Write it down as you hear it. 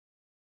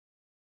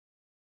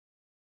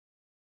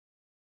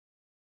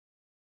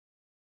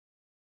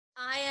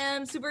I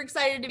am super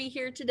excited to be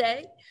here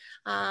today.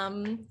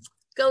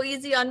 Go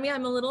easy on me.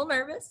 I'm a little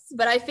nervous,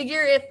 but I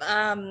figure if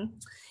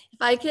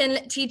I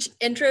can teach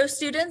intro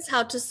students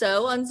how to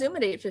sew on Zoom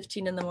at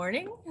 8:15 in the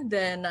morning,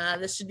 then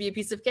this should be a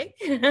piece of cake.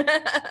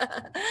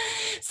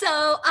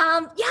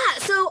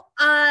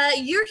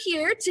 You're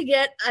here to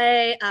get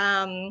a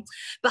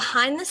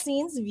behind the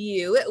scenes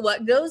view at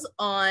what goes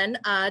on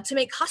to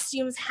make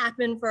costumes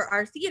happen for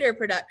our theater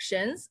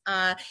productions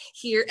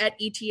here at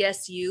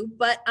ETSU.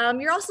 But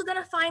you're also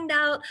going to find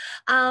out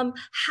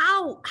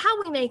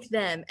how we make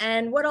them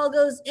and what all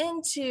goes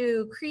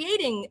into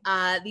creating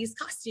these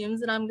costumes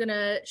that I'm going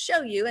to show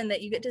you and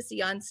that you get to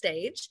see on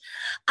stage.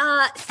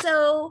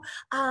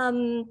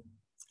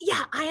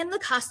 Yeah, I am the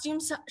costume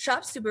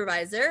shop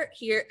supervisor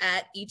here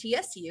at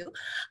ETSU.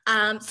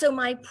 So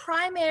my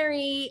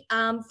primary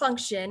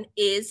function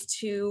is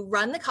to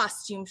run the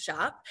costume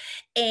shop,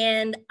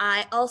 and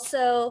I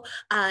also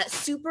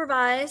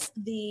supervise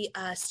the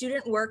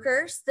student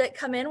workers that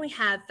come in. We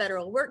have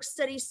federal work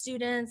study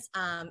students,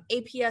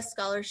 APS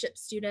scholarship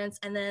students,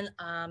 and then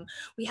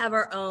we have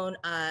our own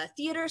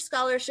theater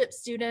scholarship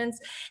students,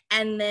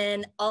 and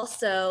then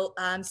also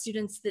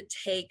students that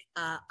take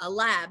a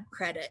lab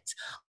credit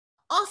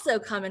also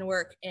come and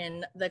work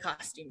in the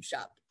costume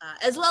shop,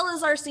 as well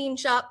as our scene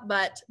shop,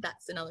 but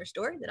that's another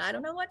story that I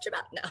don't know much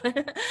about now.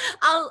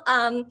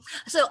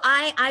 So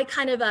I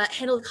kind of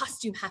handle the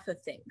costume half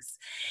of things.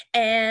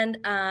 And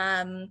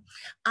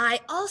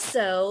I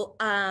also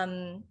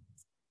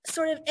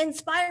sort of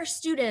inspire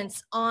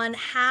students on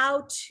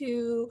how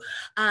to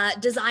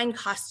design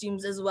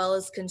costumes as well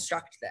as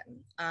construct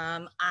them.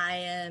 I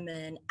am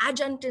an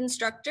adjunct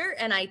instructor,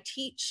 and I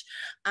teach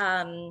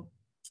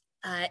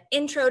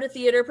intro to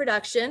theater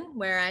production,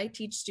 where I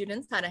teach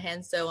students how to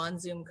hand sew on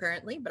Zoom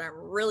currently, but I'm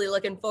really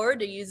looking forward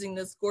to using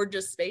this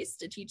gorgeous space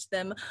to teach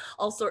them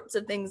all sorts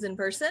of things in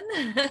person.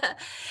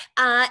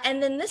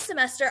 And then this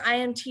semester, I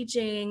am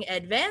teaching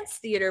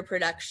advanced theater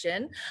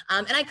production,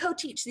 and I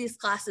co-teach these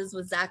classes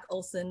with Zach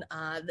Olson,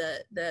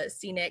 the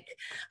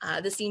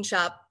scene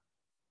shop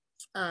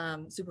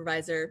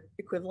supervisor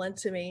equivalent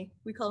to me.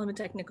 We call him a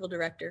technical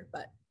director,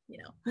 but you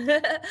know.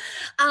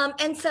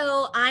 And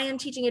so I am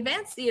teaching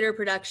advanced theater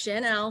production,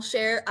 and I'll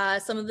share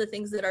some of the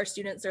things that our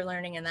students are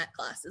learning in that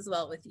class as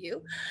well with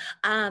you.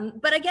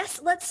 But I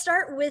guess let's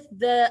start with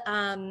the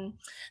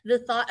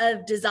thought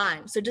of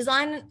design. So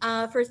design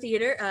for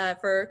theater,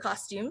 for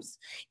costumes,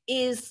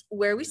 is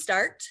where we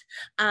start.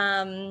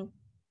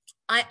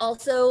 I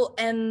also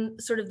am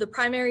sort of the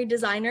primary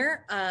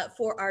designer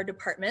for our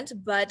department,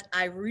 but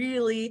I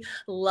really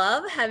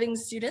love having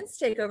students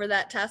take over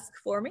that task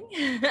for me.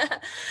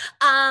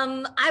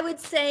 I would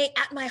say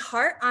at my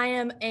heart, I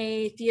am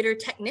a theater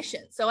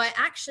technician. So I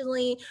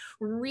actually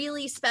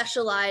really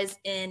specialize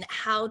in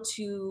how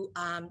to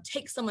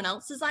take someone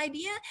else's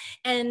idea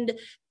and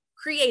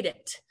create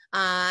it.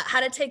 How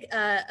to take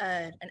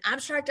an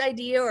abstract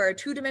idea or a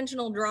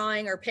two-dimensional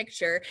drawing or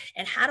picture,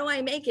 and how do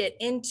I make it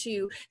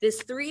into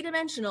this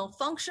three-dimensional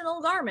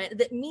functional garment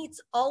that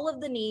meets all of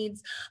the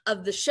needs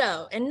of the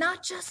show, and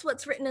not just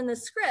what's written in the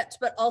script,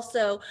 but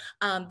also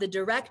the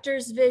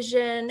director's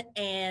vision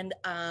and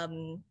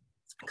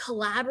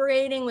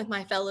collaborating with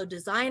my fellow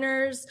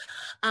designers,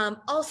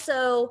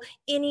 also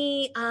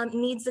any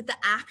needs that the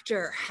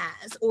actor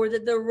has or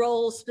that the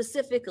role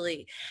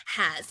specifically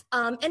has.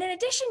 And in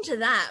addition to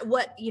that,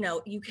 what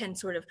you can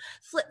sort of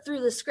flip through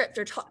the script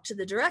or talk to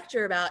the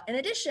director about. In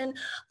addition,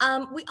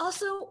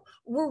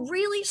 we're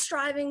really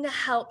striving to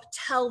help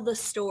tell the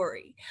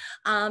story.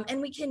 And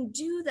we can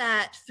do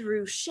that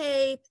through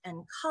shape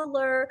and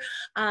color,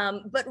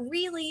 but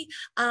really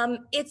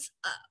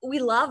we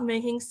love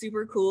making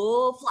super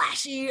cool,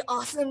 flashy,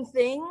 awesome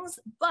things,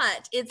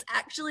 but it's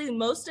actually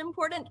most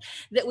important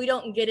that we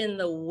don't get in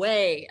the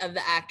way of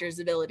the actor's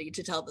ability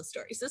to tell the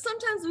story. So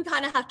sometimes we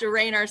kind of have to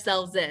rein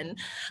ourselves in,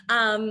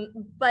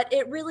 but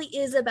it really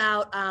is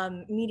about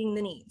meeting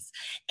the needs.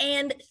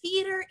 And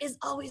theater is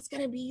always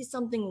going to be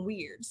something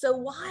weird. So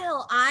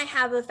while I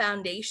have a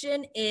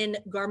foundation in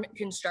garment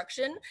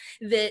construction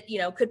that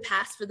could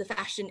pass for the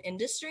fashion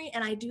industry,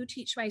 and I do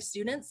teach my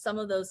students some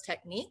of those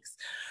techniques,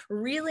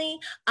 really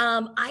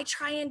I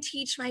try and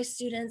teach my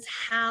students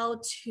how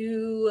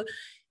to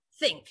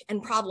think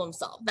and problem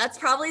solve. That's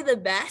probably the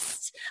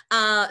best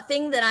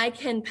thing that I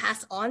can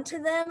pass on to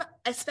them,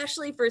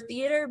 especially for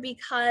theater,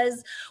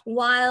 because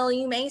while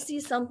you may see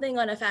something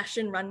on a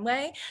fashion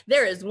runway,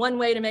 there is one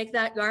way to make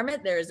that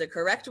garment. There is a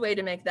correct way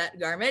to make that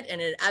garment, and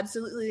it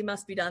absolutely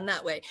must be done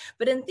that way.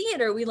 But in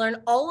theater, we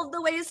learn all of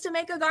the ways to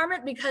make a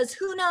garment, because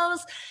who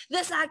knows,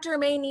 this actor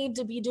may need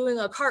to be doing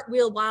a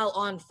cartwheel while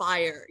on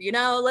fire, you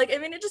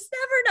just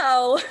never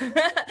know.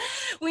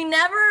 We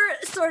never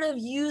sort of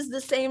use the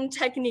same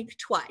technique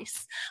twice.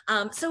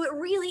 So it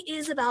really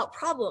is about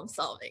problem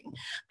solving.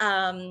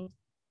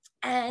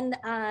 And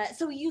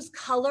so we use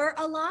color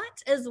a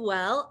lot as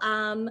well.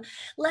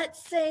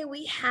 Let's say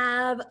we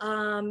have,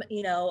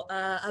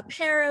 a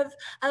pair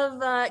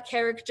of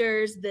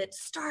characters that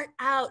start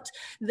out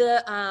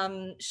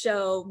the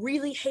show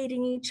really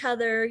hating each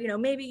other.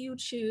 Maybe you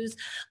choose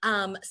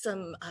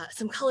some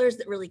colors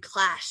that really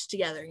clash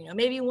together.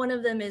 Maybe one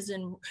of them is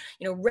in,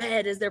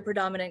 red is their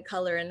predominant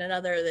color, and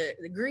another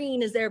the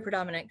green is their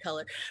predominant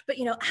color. But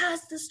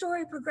as the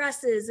story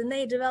progresses and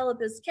they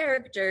develop as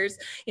characters,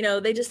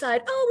 they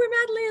decide, oh, we're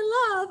madly in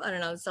love. I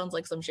don't know, it sounds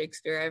like some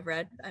Shakespeare I've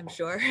read, I'm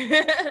sure.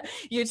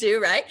 You too,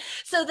 right?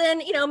 So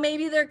then,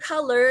 maybe their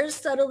colors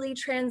subtly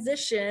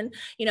transition,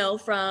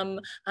 from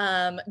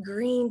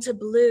green to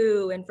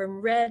blue and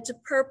from red to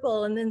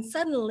purple. And then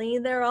suddenly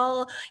they're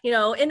all,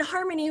 in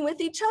harmony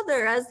with each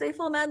other as they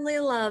fall madly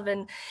in love,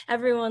 and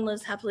everyone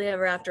lives happily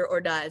ever after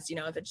or dies,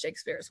 if it's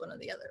Shakespeare, it's one or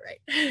the other, right?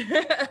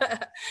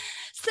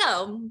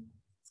 So,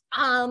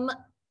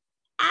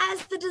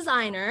 as the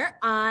designer,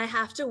 I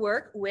have to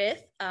work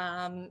with,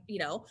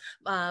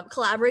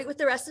 collaborate with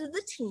the rest of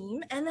the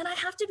team, and then I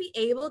have to be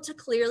able to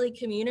clearly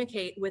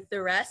communicate with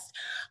the rest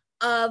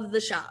of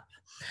the shop.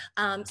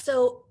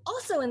 So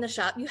also in the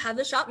shop, you have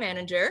the shop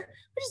manager,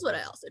 which is what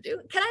I also do.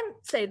 Can I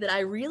say that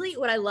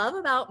what I love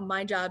about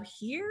my job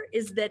here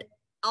is that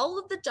all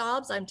of the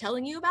jobs I'm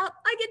telling you about,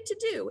 I get to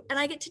do, and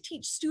I get to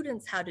teach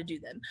students how to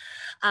do them.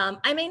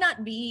 I may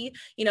not be,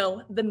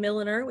 the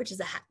milliner, which is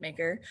a hat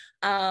maker,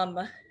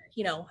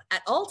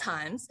 at all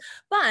times,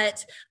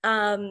 but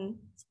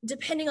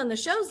depending on the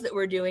shows that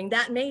we're doing,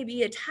 that may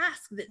be a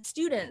task that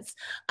students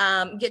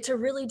get to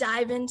really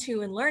dive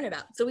into and learn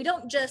about. So we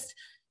don't just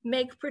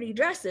make pretty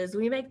dresses,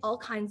 we make all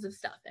kinds of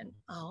stuff, and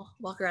I'll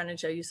walk around and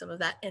show you some of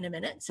that in a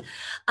minute.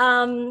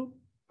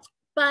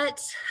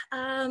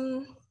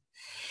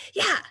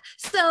 Yeah,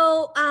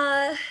 so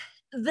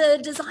the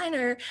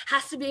designer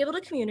has to be able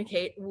to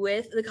communicate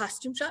with the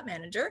costume shop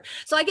manager.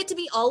 So I get to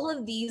be all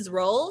of these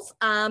roles,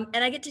 and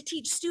I get to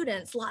teach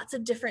students lots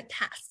of different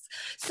tasks.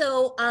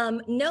 So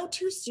no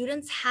two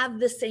students have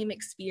the same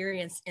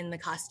experience in the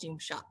costume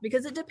shop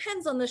because it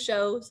depends on the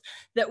shows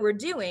that we're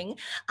doing.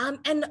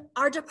 And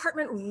our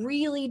department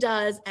really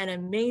does an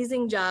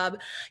amazing job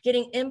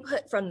getting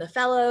input from the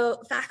fellow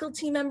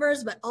faculty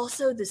members, but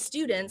also the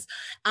students.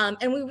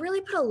 And we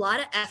really put a lot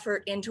of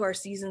effort into our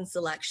season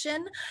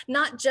selection,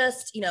 not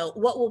just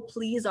what will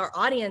please our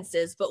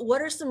audiences, but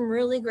what are some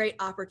really great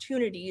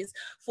opportunities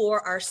for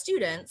our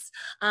students,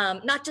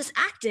 not just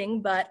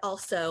acting, but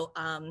also,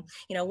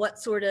 what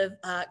sort of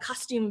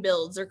costume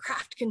builds or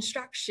craft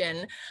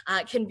construction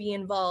can be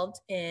involved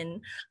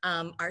in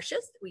our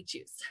shows that we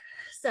choose.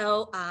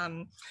 So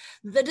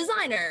the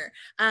designer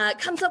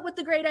comes up with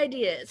the great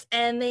ideas,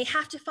 and they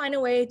have to find a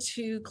way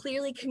to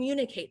clearly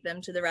communicate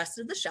them to the rest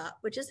of the shop,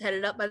 which is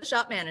headed up by the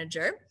shop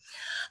manager.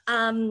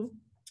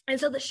 And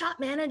so the shop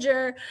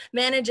manager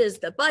manages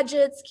the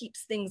budgets,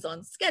 keeps things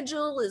on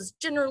schedule, is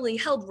generally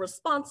held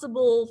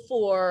responsible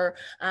for,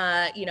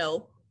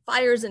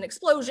 fires and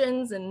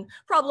explosions and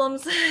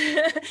problems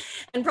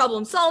and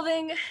problem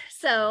solving.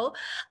 So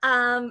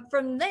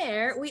from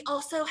there, we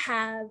also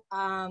have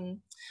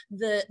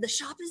the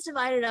shop is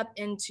divided up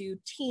into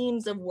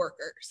teams of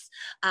workers.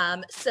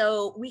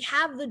 So we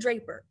have the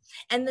draper,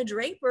 and the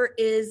draper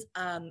is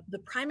the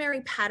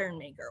primary pattern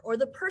maker, or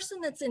the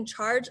person that's in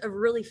charge of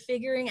really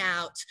figuring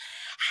out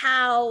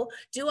how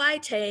do I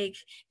take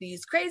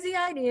these crazy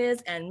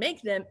ideas and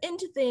make them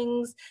into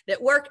things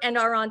that work and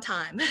are on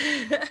time.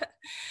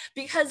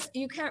 Because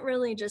you can't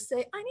really just say,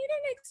 I need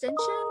an extension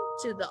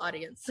to the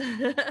audience.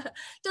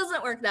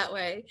 Doesn't work that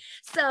way.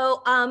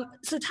 So,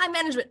 so time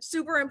management,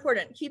 super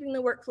important, keeping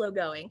the workflow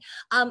going.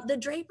 The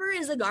draper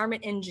is a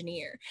garment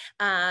engineer.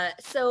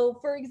 So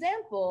for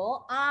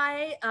example,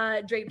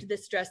 I draped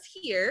this dress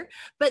here,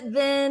 but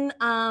then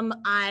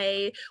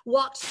I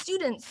walked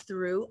students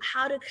through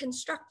how to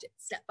construct it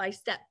step by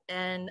step.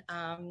 And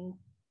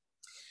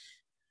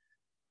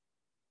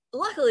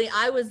luckily,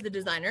 I was the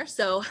designer,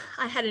 so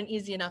I had an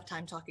easy enough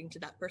time talking to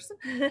that person.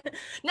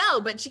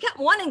 No, but she kept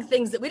wanting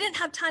things that we didn't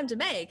have time to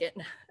make.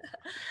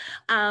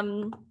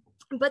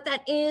 But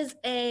that is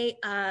a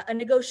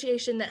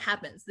negotiation that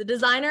happens. The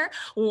designer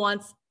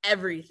wants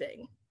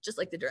everything, just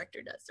like the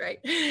director does, right?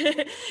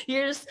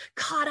 You're just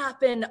caught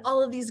up in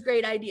all of these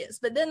great ideas.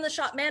 But then the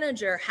shop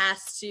manager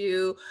has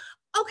to,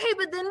 okay,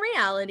 but then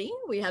reality,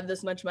 we have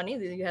this much money,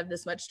 you have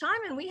this much time,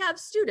 and we have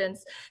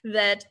students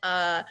that,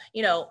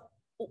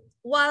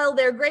 while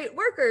they're great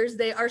workers,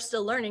 they are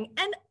still learning,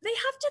 and they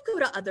have to go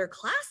to other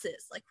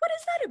classes. Like, what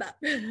is that about?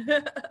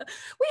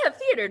 We have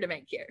theater to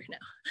make here now.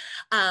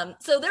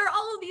 So there are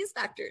all of these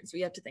factors we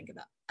have to think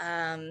about.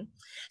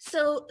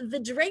 So the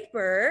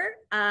draper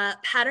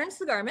patterns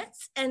the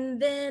garments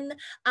and then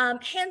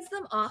hands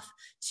them off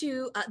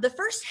to the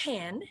first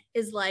hand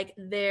is like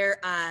their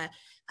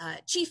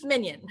chief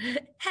minion,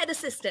 head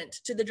assistant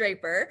to the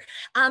draper,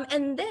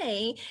 and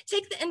they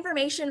take the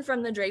information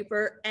from the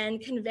draper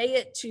and convey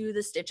it to the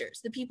stitchers,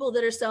 the people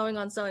that are sewing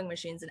on sewing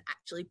machines and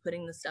actually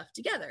putting the stuff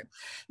together.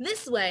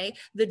 This way,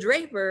 the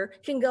draper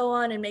can go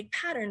on and make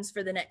patterns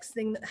for the next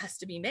thing that has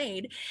to be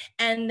made,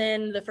 and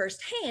then the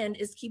first hand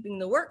is keeping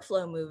the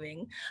workflow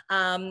moving.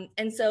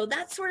 And so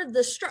that's sort of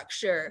the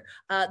structure,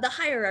 the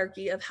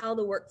hierarchy of how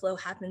the workflow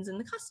happens in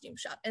the costume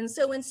shop. And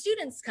so when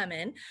students come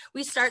in,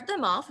 we start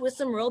them off with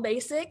some real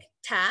basic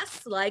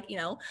tasks like,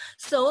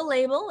 sew a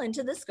label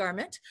into this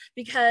garment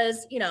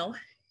because,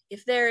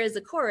 if there is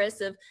a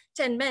chorus of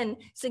 10 men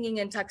singing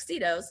in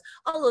tuxedos,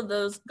 all of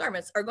those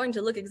garments are going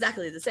to look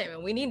exactly the same,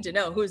 and we need to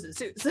know whose is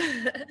whose.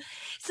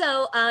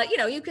 So,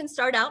 you can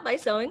start out by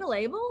sewing a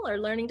label or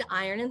learning to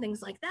iron and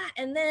things like that,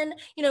 and then,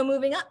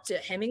 moving up to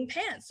hemming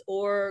pants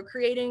or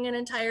creating an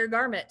entire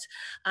garment,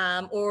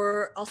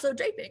 or also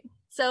draping.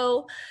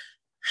 So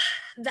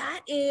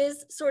that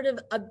is sort of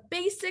a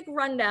basic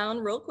rundown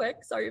real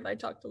quick. Sorry if I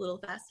talked a little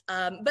fast,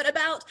 but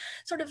about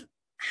sort of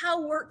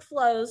how work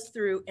flows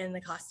through in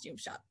the costume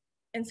shop.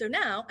 And so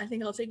now I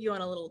think I'll take you on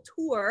a little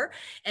tour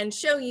and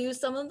show you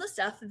some of the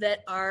stuff that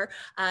our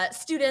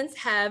students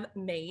have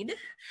made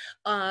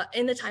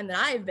in the time that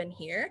I've been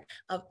here.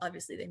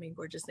 Obviously they made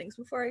gorgeous things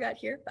before I got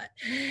here, but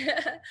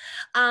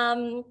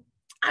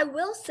I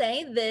will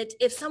say that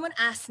if someone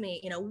asks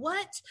me,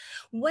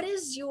 what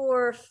is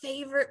your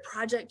favorite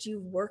project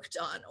you've worked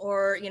on?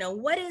 Or,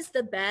 what is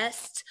the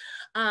best,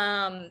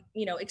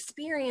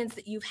 experience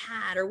that you've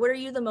had? Or what are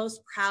you the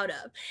most proud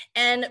of?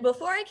 And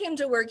before I came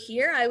to work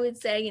here, I would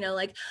say,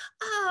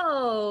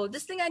 oh,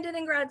 this thing I did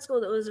in grad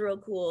school that was real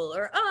cool.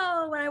 Or,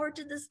 oh, when I worked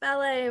at this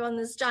ballet on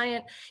this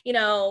giant,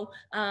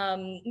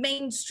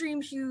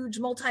 mainstream, huge,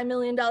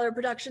 multi-million-dollar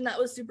production, that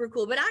was super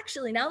cool. But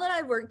actually, now that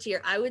I've worked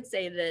here, I would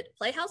say that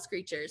Playhouse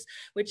Creatures,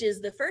 which is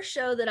the first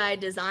show that I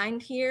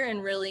designed here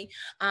and really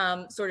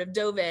sort of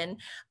dove in,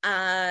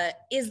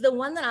 is the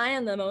one that I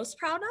am the most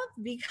proud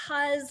of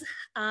because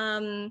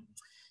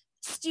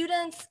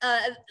students,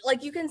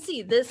 like you can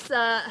see, this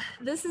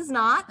is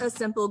not a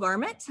simple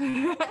garment.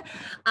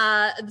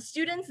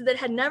 Students that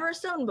had never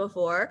sewn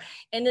before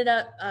ended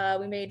up,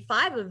 we made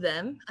 5 of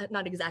them,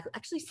 not exactly,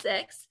 actually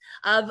 6,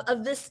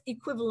 of this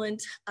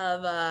equivalent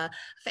of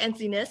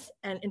fanciness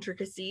and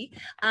intricacy.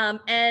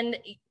 And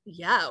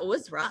yeah, it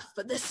was rough,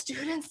 but the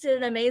students did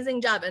an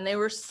amazing job and they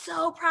were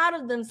so proud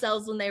of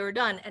themselves when they were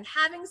done. And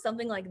having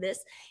something like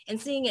this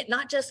and seeing it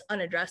not just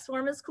on a dress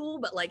form is cool,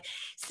 but like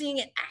seeing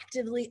it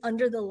actively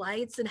under the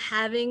lights and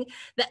having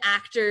the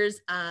actors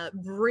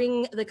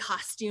bring the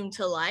costume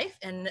to life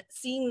and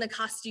seeing the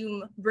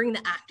costume bring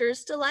the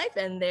actors to life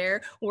and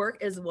their work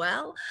as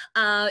well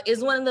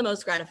is one of the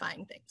most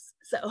gratifying things.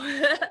 So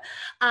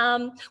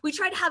we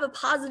try to have a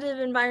positive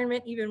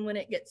environment even when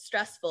it gets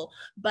stressful,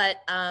 but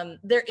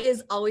there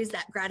is always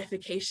that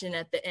gratification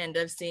at the end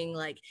of seeing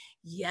like,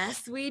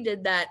 yes, we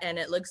did that and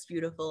it looks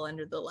beautiful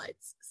under the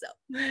lights. So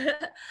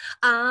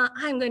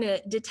I'm going to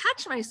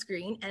detach my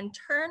screen and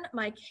turn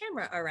my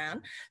camera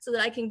around so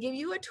that I can give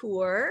you a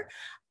tour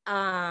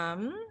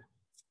of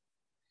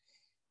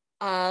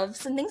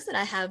some things that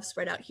I have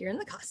spread out here in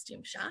the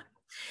costume shop.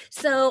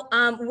 So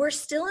we're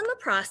still in the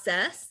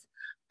process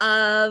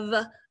of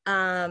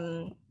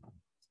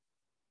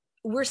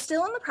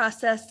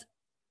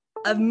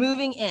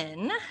moving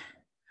in.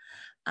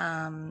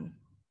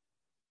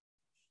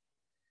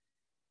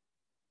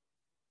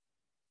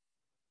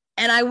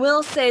 And I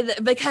will say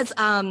that because,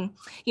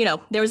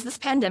 there was this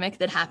pandemic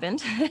that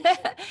happened.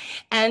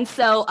 And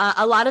so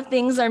a lot of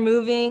things are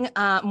moving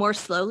more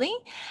slowly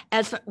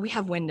as we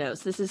have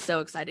windows. This is so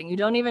exciting. You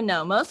don't even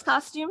know. Most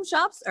costume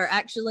shops are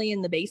actually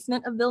in the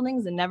basement of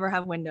buildings and never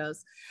have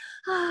windows.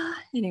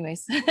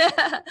 Anyways.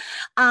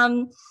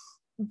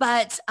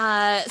 But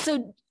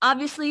so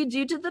obviously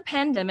due to the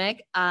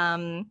pandemic,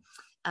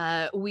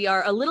 we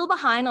are a little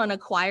behind on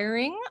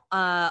acquiring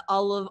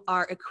all of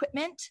our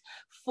equipment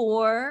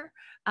for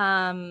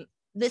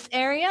this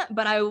area,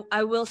 but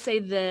I will say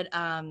that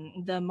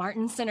the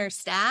Martin Center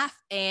staff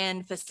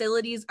and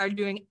facilities are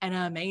doing an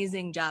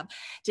amazing job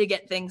to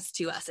get things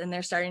to us, and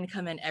they're starting to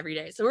come in every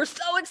day. So we're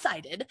so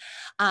excited.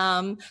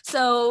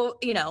 So,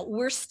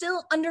 we're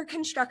still under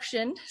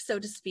construction, so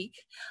to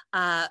speak,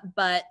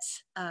 but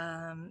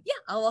yeah,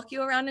 I'll walk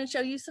you around and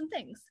show you some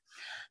things.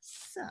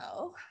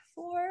 So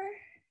for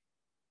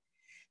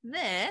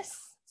this,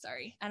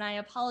 sorry, and I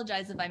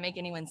apologize if I make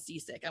anyone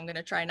seasick. I'm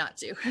gonna try not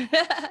to.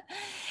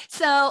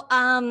 So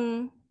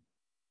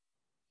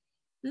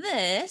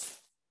this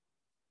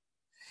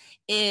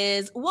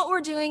is what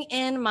we're doing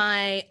in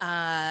my,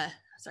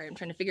 sorry, I'm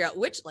trying to figure out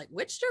which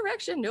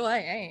direction do I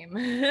aim?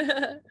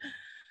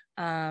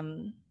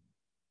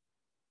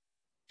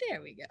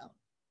 There we go.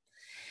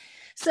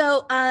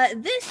 So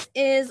this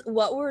is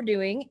what we're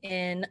doing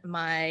in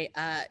my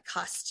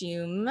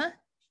costume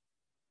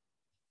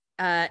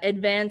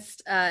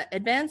advanced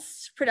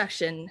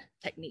production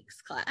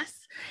techniques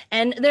class,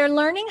 and they're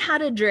learning how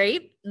to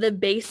drape the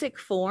basic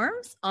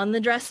forms on the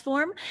dress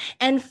form.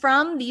 And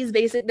from these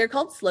basic, they're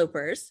called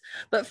slopers,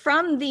 but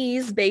from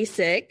these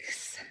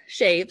basics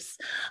shapes,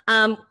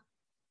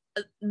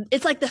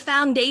 it's like the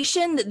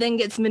foundation that then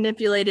gets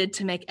manipulated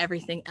to make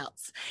everything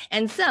else.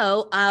 And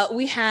so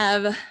we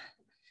have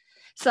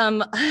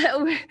some,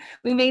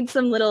 we made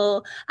some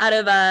little out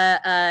of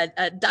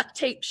a duct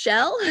tape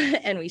shell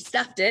and we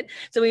stuffed it.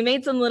 So we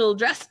made some little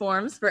dress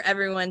forms for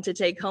everyone to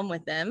take home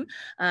with them.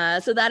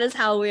 So that is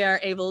how we are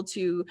able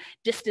to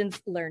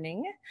distance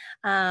learning.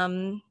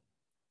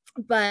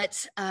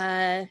 But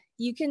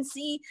you can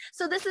see,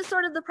 so this is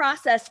sort of the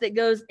process that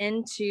goes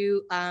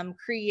into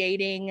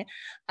creating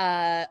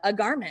a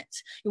garment.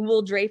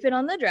 We'll drape it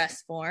on the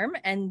dress form,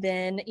 and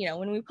then, you know,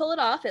 when we pull it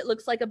off, it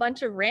looks like a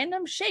bunch of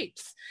random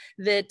shapes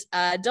that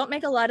don't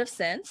make a lot of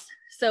sense.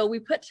 So we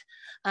put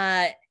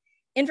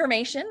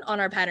information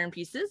on our pattern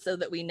pieces so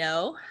that we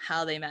know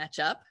how they match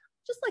up,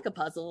 just like a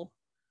puzzle,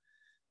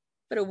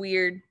 but a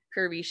weird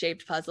curvy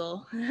shaped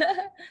puzzle.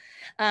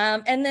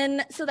 And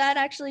then, so that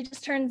actually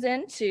just turns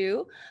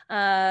into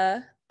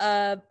a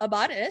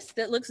bodice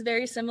that looks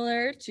very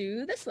similar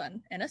to this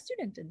one, and a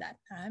student did that.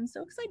 I'm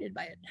so excited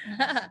by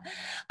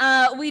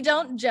it. We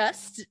don't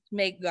just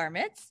make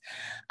garments.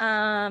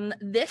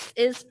 This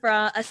is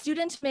from, a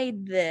student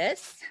made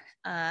this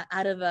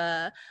out of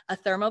a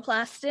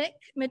thermoplastic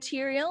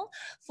material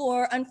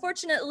for,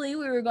 unfortunately,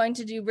 we were going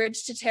to do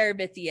Bridge to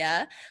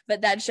Terabithia,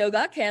 but that show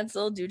got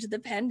canceled due to the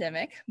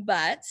pandemic.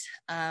 But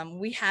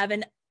we have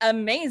an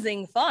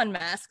amazing fawn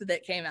mask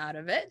that came out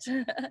of it.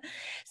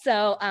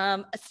 So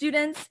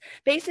students,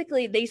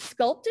 basically, they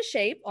sculpt a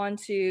shape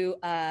onto,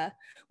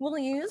 we'll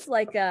use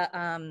like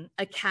a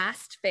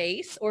cast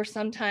face or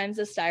sometimes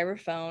a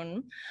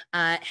styrofoam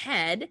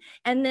head,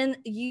 and then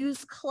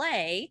use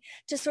clay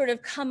to sort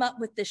of come up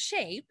with the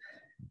shape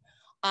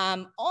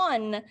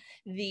on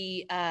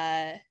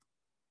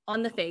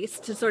the face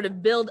to sort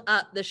of build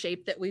up the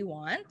shape that we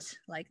want,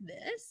 like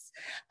this.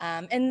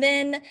 And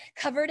then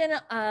cover it in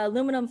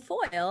aluminum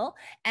foil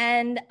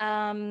and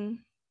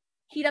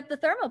heat up the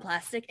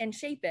thermoplastic and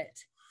shape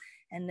it.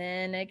 And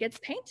then it gets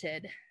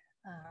painted.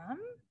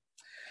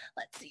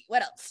 Let's see,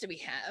 what else do we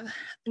have?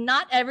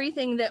 Not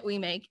everything that we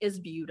make is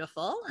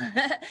beautiful.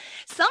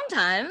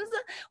 Sometimes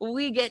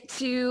we get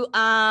to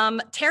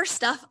tear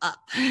stuff up.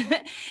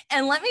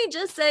 And let me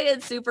just say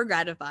it's super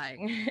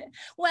gratifying.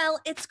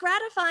 Well, it's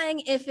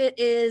gratifying if it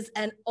is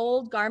an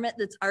old garment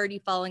that's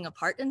already falling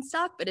apart in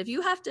stock, but if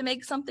you have to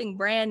make something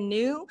brand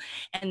new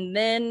and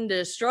then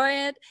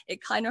destroy it,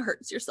 it kind of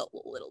hurts your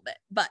soul a little bit,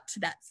 but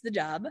that's the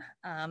job.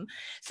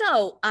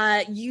 So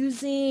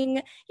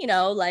using, you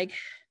know, like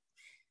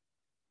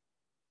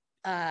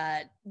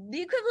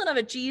the equivalent of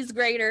a cheese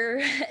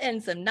grater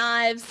and some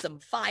knives, some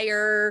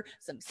fire,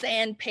 some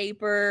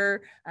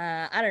sandpaper,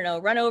 I don't know,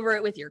 run over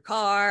it with your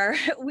car.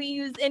 We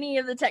use any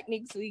of the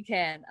techniques we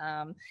can.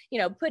 You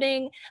know,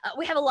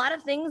 we have a lot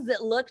of things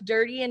that look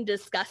dirty and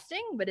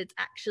disgusting, but it's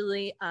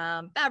actually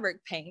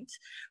fabric paint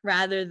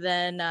rather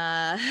than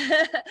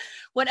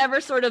whatever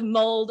sort of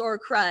mold or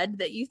crud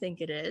that you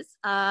think it is.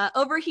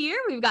 Over here,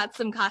 we've got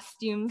some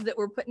costumes that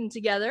we're putting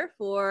together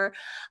for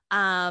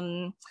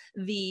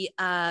the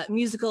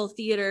musical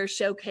theater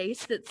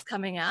showcase that's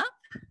coming up.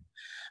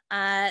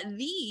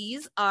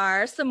 These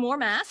are some more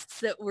masks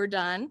that were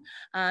done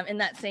in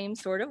that same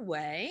sort of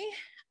way.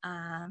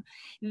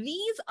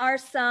 These are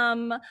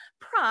some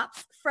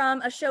props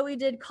from a show we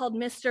did called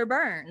Mr.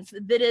 Burns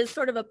that is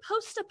sort of a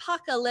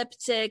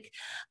post-apocalyptic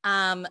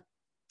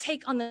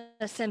take on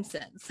the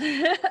Simpsons.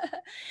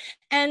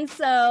 And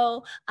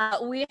so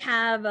we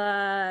have,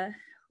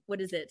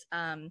 what is it?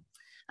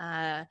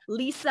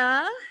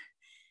 Lisa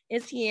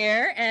is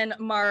here, and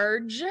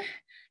Marge,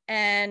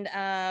 and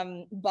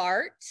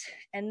Bart,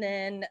 and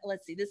then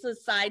let's see, this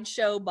is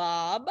Sideshow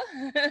Bob.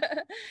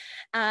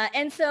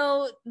 And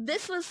so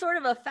this was sort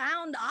of a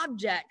found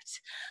object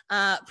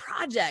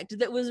project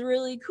that was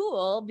really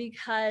cool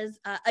because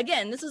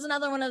again, this is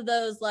another one of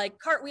those like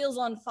cartwheels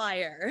on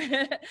fire. We're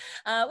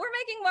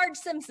making Marge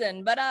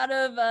Simpson, but out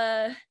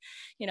of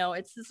you know,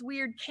 it's this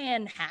weird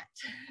can hat.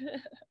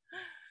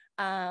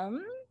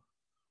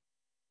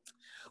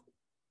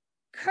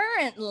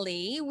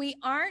 Currently, we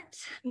aren't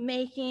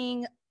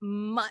making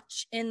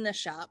much in the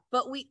shop,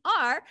 but we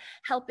are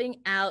helping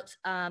out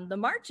the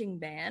marching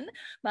band.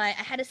 I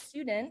had a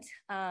student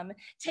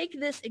take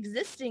this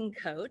existing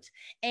coat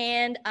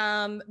and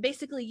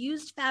basically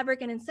used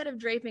fabric, and instead of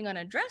draping on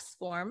a dress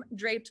form,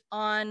 draped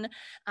on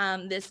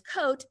this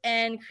coat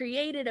and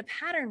created a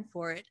pattern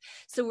for it.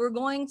 So we're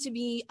going to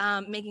be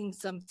making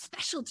some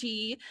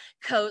specialty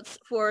coats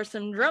for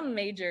some drum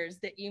majors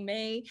that you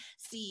may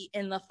see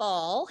in the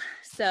fall.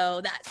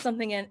 So that's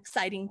something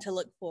exciting to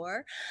look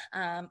for.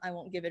 I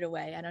won't give give it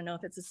away. I don't know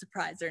if it's a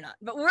surprise or not,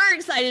 but we're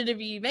excited to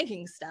be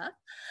making stuff.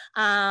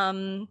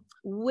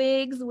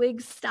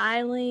 Wig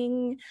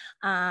styling.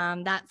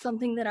 That's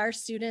something that our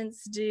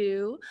students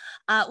do.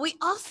 We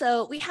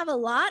have a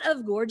lot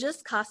of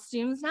gorgeous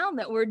costumes now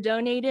that were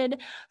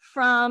donated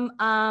from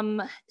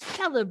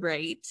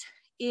Celebrate.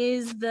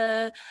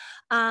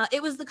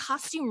 It was the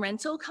costume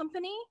rental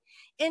company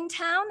in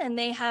town, and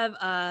they have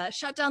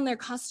shut down their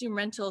costume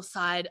rental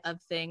side of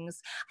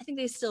things. I think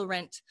they still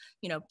rent,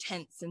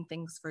 tents and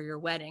things for your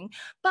wedding,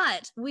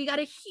 but we got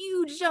a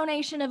huge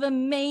donation of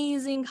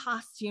amazing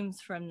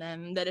costumes from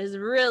them that has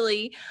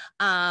really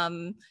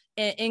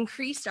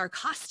increased our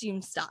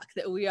costume stock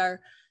that we are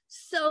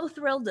so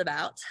thrilled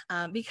about,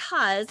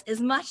 because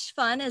as much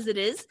fun as it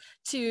is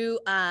to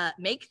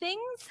make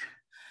things,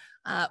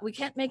 we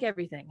can't make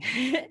everything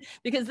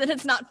because then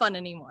it's not fun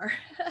anymore.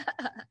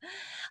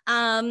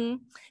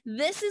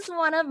 This is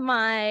one of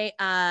my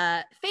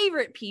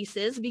favorite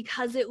pieces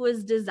because it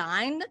was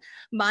designed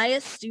by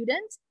a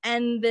student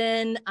and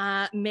then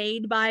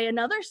made by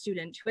another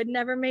student who had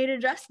never made a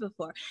dress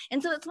before.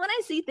 And so it's when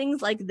I see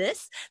things like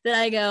this that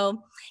I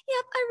go,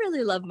 yep, I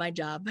really love my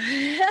job.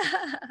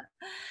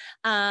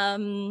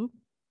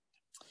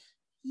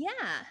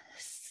 Yeah,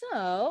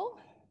 so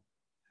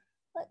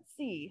let's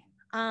see.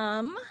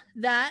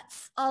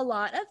 That's a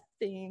lot of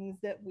things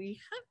that we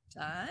have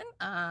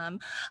done.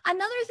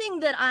 Another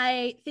thing that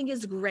I think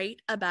is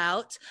great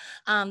about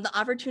the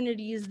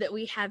opportunities that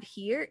we have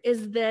here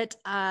is that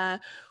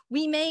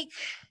we make,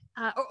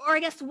 or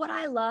I guess what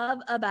I love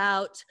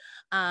about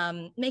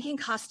making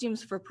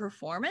costumes for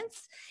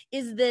performance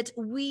is that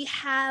we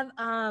have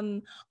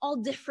all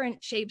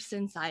different shapes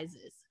and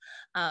sizes.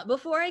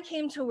 Before I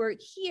came to work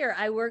here,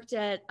 I worked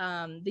at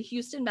the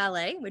Houston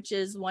Ballet, which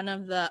is one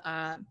of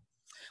the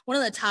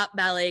top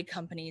ballet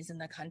companies in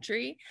the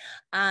country.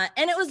 And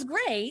it was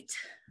great,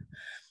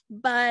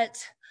 but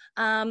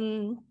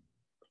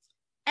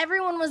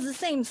everyone was the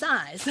same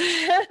size.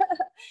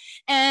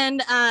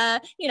 And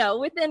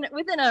within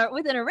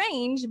a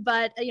range,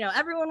 but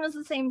everyone was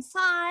the same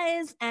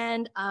size,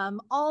 and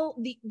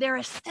their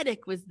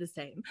aesthetic was the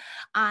same.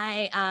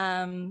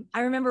 I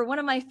remember one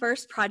of my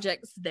first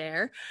projects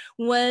there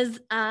was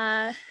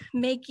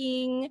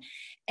making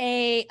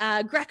a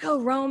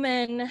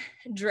Greco-Roman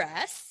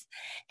dress,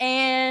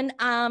 and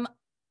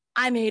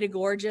I made a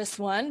gorgeous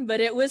one, but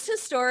it was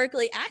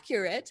historically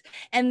accurate,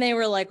 and they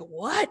were like,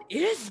 "What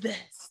is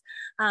this?"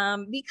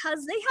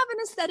 Because they have an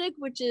aesthetic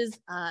which is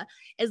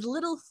as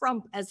little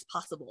frump as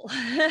possible.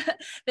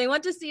 They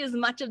want to see as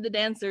much of the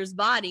dancer's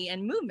body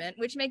and movement,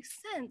 which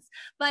makes sense.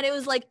 But it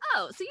was like,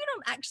 oh, so you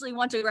don't actually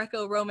want a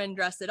Greco-Roman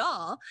dress at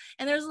all.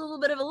 And there's a little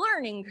bit of a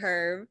learning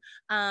curve.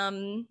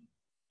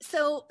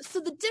 So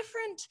the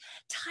different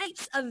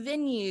types of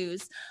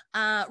venues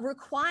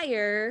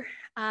require,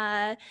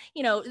 have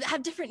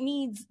different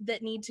needs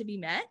that need to be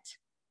met.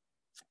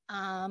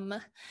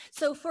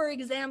 So for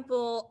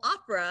example,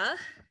 opera,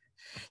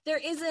 there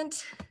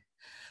isn't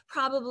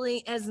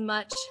probably as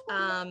much,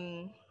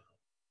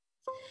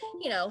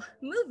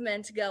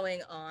 movement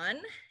going on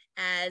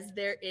as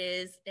there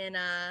is in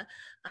a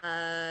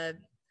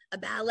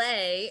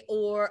ballet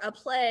or a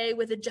play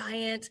with a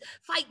giant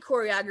fight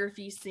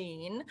choreography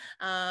scene.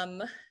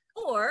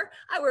 Or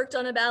I worked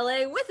on a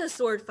ballet with a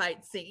sword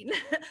fight scene.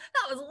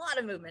 That was a lot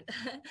of movement.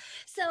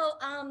 So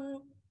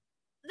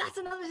that's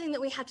another thing that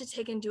we have to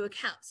take into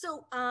account.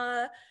 So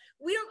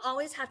we don't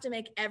always have to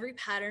make every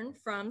pattern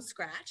from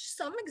scratch.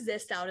 Some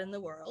exist out in the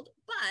world,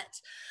 but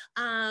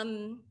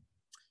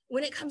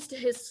when it comes to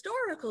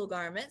historical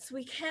garments,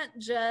 we can't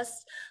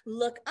just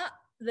look up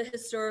the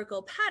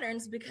historical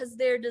patterns because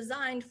they're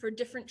designed for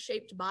different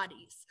shaped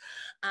bodies.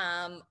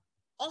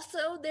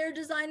 Also, they're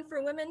designed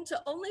for women to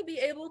only be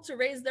able to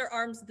raise their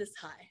arms this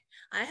high.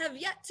 I have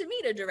yet to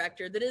meet a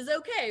director that is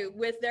okay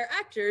with their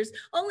actors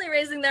only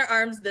raising their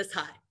arms this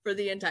high for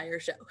the entire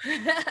show.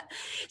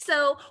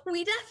 So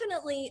we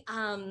definitely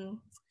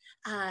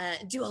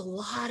do a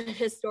lot of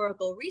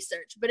historical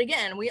research, but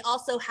again, we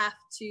also have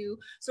to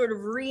sort of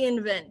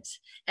reinvent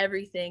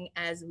everything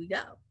as we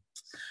go.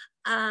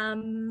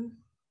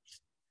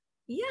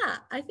 Yeah,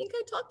 I think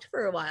I talked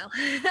for a while.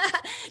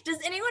 Does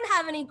anyone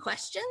have any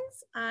questions?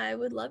 I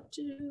would love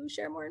to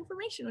share more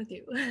information with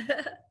you.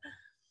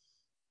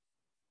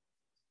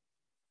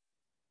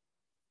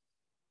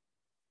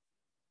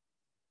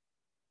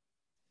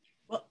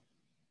 Well,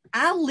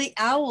 I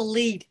will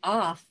lead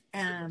off.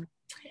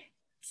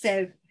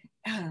 So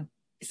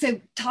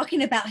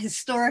talking about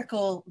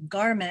historical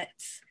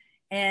garments,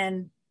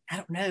 and I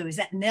don't know, is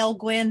that Nell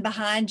Gwynn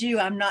behind you?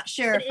 I'm not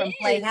sure. It from is.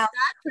 Playhouse.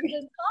 That's a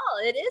good call.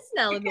 It is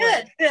Nell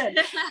Gwynn. Good.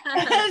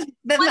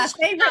 But my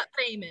favorite, not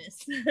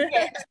famous.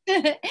 Yes.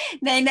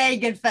 Nay,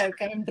 good folk.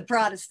 I'm the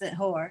Protestant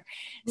whore.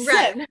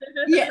 Right. So,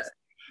 yes.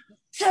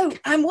 So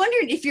I'm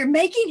wondering if you're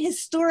making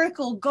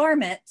historical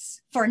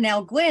garments for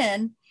Nell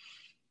Gwynn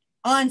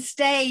on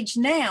stage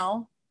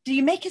now, do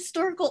you make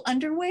historical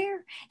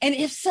underwear? And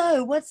if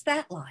so, what's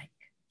that like?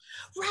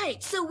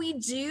 Right. So we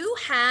do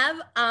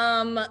have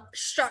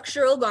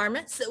structural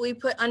garments that we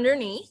put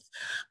underneath.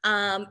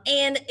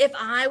 And if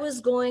I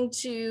was going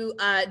to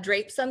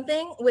drape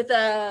something with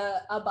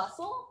a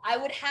bustle, I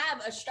would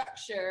have a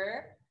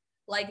structure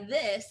like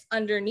this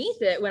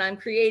underneath it when I'm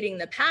creating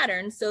the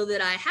pattern so that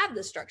I have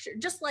the structure.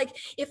 Just like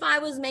if I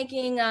was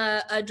making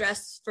a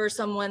dress for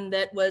someone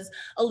that was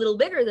a little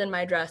bigger than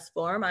my dress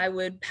form, I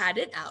would pad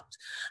it out.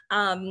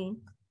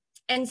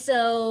 And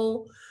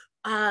so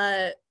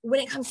when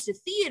it comes to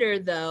theater,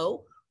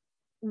 though,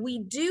 we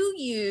do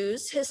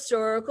use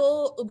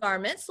historical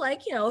garments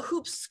like, you know, a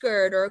hoop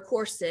skirt or a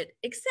corset,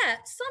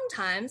 except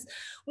sometimes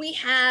we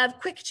have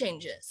quick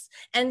changes.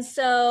 And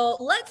so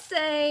let's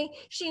say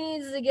she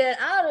needs to get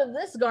out of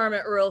this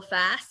garment real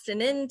fast and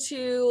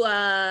into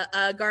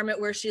a garment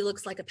where she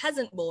looks like a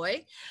peasant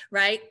boy,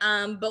 right?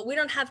 But we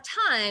don't have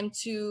time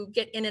to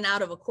get in and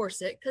out of a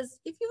corset because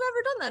if you've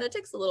ever done that, it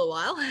takes a little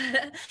while.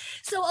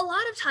 So a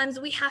lot of times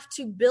we have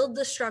to build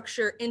the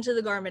structure into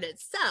the garment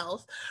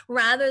itself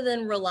rather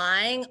than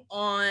relying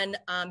on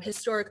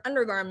historic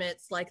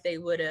undergarments like they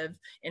would have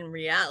in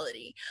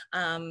reality.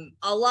 A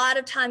lot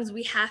of times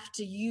we have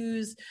to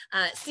use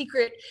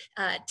secret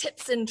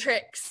tips and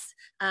tricks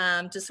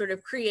to sort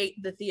of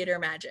create the theater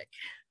magic.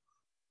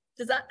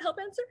 Does that help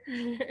answer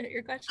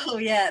your question? Oh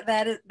yeah,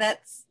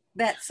 that's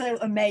so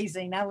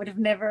amazing. I would have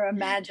never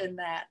imagined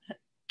that.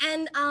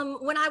 And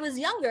when I was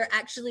younger,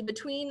 actually,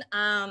 between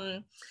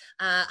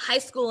high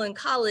school and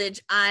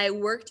college, I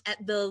worked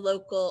at the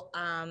local,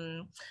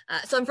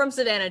 so I'm from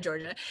Savannah,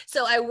 Georgia.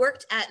 So I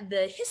worked at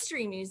the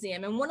History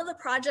Museum. And one of the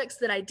projects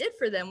that I did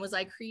for them was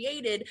I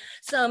created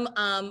some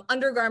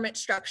undergarment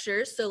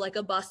structures, so like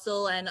a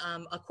bustle and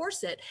a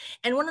corset.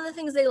 And one of the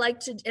things they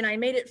liked to, and I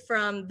made it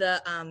from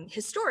the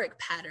historic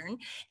pattern.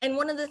 And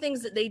one of the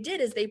things that they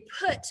did is they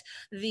put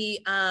the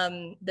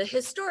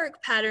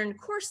historic pattern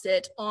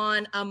corset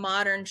on a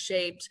modern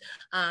shaped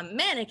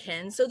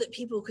mannequin so that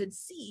people could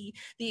see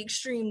the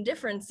extreme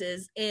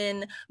differences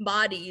in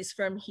bodies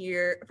from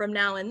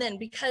now and then.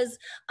 Because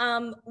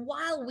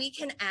while we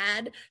can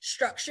add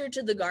structure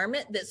to the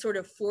garment that sort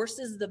of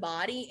forces the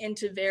body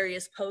into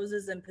various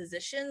poses and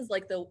positions,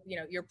 like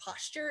your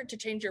posture, to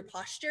change your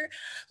posture,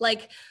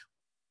 like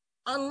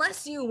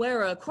unless you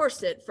wear a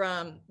corset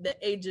from the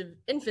age of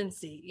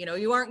infancy,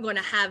 you aren't going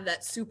to have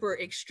that super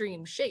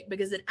extreme shape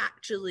because it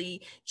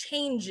actually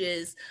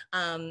changes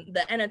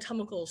the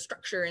anatomical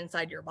structure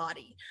inside your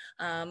body.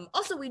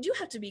 Also, we do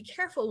have to be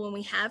careful when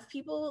we have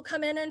people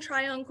come in and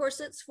try on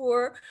corsets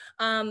for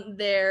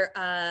their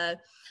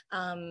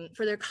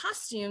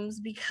costumes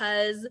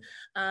because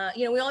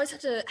we always have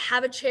to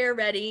have a chair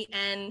ready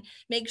and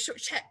make sure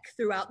check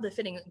throughout the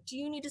fitting. Do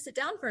you need to sit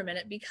down for a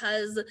minute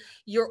because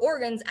your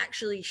organs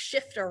actually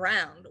shift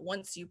around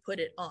once you put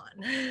it on?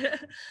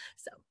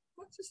 So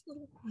that's just a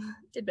little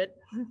tidbit.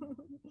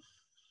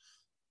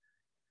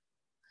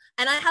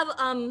 And I have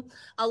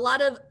a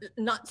lot of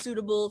not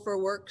suitable for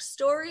work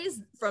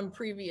stories from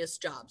previous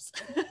jobs.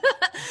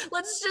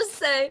 Let's just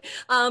say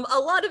a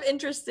lot of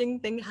interesting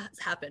things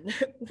happen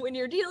when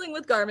you're dealing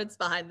with garments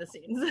behind the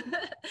scenes.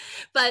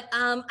 But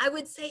I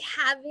would say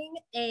having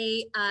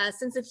a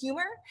sense of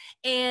humor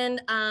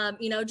and,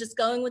 just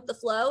going with the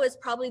flow is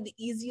probably the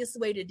easiest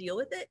way to deal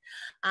with it.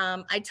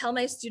 I tell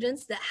my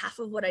students that half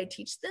of what I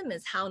teach them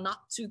is how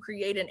not to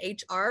create an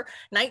HR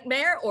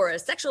nightmare or a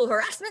sexual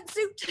harassment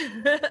suit.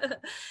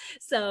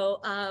 So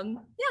but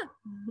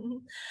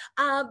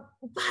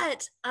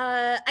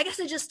I guess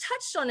I just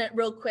touched on it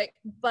real quick,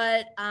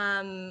 but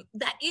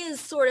that is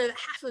sort of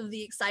half of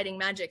the exciting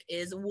magic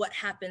is what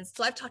happens.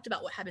 So I've talked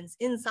about what happens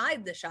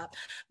inside the shop,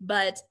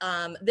 but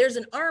there's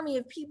an army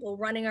of people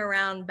running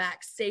around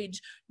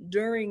backstage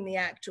during the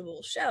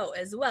actual show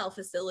as well,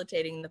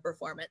 facilitating the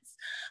performance.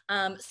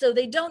 So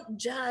they don't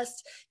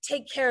just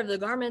take care of the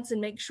garments and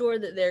make sure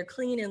that they're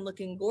clean and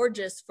looking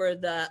gorgeous for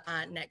the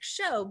next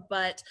show,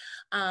 but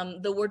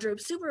the wardrobe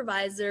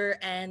supervisor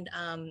and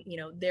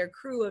their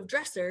crew of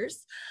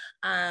dressers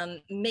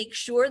make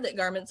sure that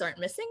garments aren't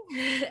missing.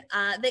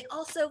 They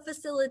also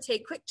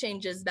facilitate quick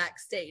changes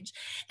backstage,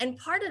 and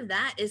part of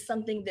that is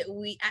something that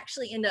we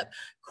actually end up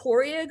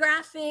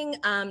choreographing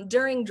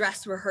during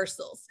dress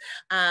rehearsals.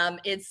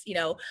 It's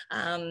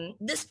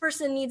this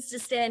person needs to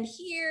stand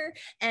here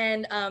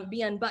and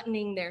be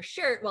unbuttoning their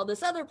shirt while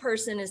this other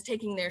person is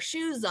taking their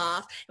shoes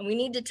off, and we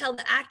need to tell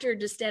the actor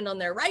to stand on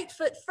their right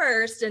foot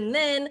first, and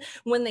then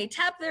when they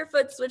tap their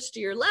foot, switch to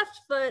your left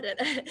foot.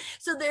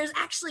 So there's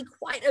actually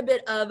quite a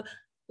bit of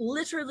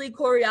literally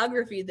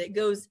choreography that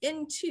goes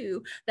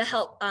into the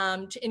help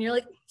and you're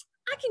like,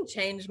 I can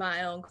change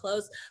my own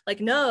clothes.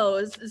 Like,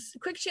 no,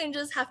 quick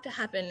changes have to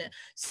happen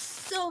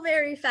so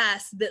very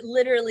fast that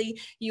literally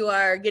you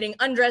are getting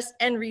undressed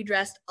and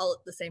redressed all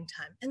at the same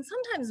time. And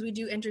sometimes we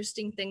do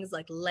interesting things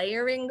like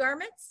layering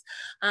garments.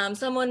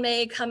 Someone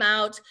may come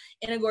out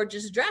in a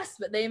gorgeous dress,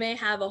 but they may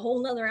have a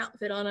whole nother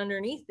outfit on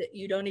underneath that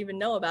you don't even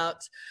know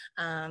about.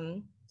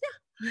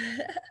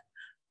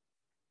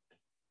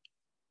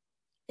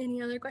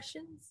 Any other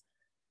questions?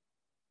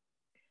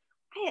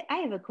 I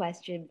have a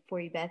question for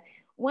you, Beth.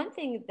 One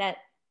thing that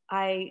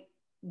I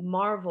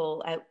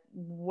marvel at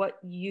what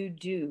you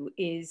do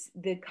is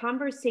the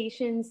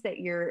conversations that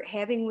you're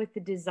having with the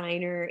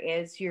designer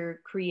as you're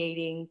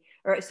creating,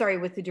 or sorry,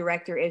 with the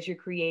director as you're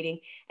creating,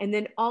 and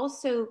then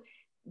also,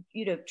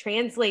 you know,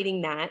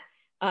 translating that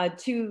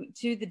to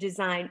the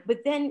design, but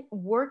then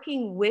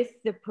working with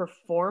the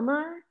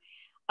performer,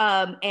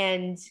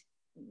 and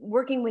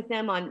working with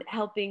them on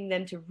helping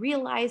them to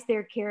realize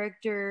their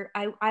character.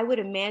 I would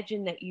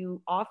imagine that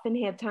you often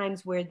have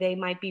times where they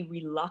might be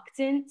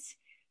reluctant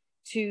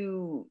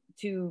to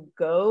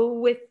go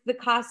with the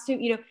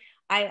costume. You know,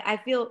 I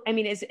feel, I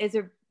mean, as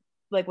a,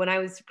 like when I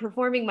was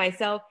performing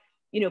myself,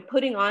 you know,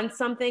 putting on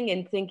something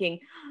and thinking,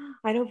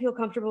 I don't feel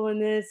comfortable in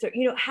this, or,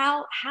 you know,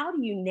 how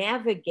do you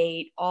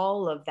navigate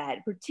all of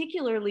that,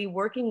 particularly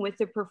working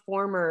with a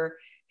performer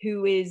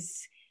who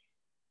is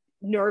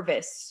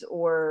nervous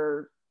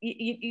or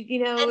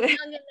you know, and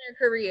young in their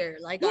career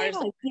like ours.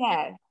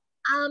 Yeah.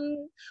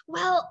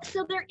 Well,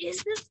 so there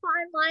is this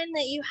fine line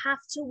that you have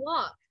to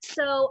walk.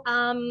 So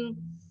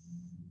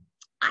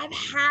I've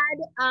had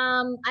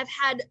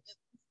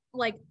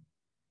like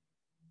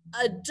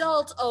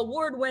adult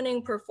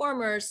award-winning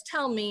performers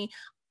tell me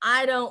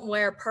I don't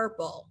wear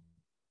purple.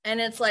 And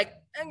it's like,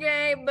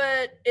 okay,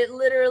 but it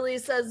literally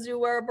says you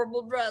wear a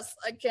purple dress.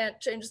 I can't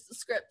change the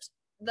script.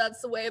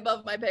 That's way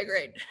above my pay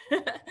grade.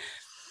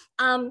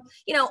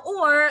 You know,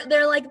 or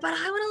they're like, but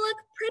I want to look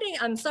pretty.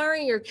 I'm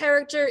sorry, your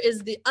character is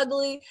the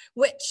ugly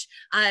witch.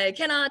 I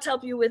cannot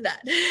help you with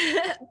that.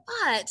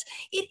 But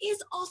it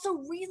is also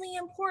really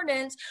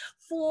important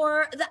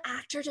for the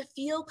actor to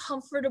feel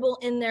comfortable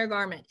in their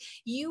garment.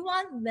 You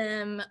want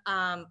them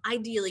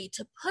ideally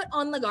to put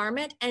on the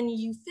garment and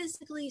you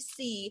physically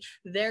see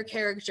their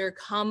character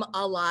come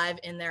alive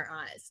in their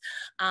eyes.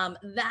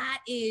 That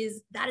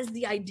is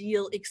the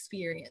ideal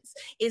experience,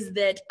 is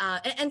that,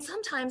 and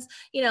sometimes,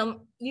 you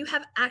know, you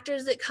have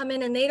actors that come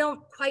in and they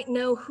don't quite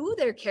know who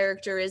their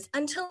character is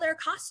until they're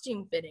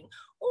costume fitting.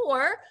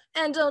 Or,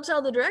 and don't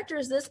tell the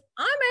directors this,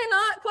 I may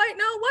not quite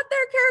know what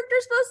their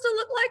character's supposed to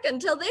look like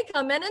until they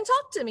come in and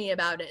talk to me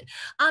about it.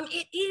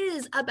 It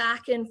is a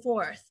back and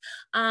forth.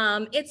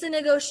 It's a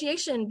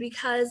negotiation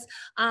because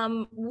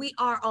we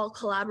are all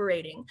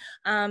collaborating.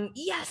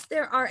 Yes,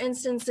 there are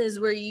instances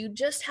where you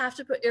just have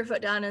to put your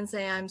foot down and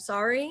say, I'm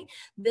sorry,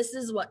 this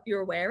is what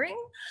you're wearing.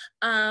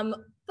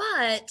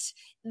 But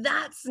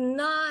that's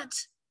not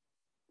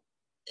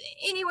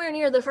anywhere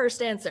near the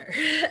first answer.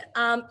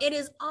 It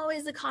is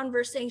always a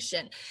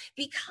conversation,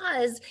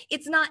 because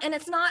it's not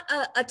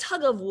a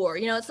tug of war.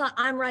 You know, it's not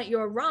I'm right,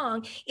 you're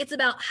wrong. It's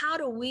about how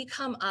do we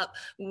come up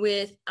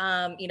with,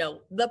 you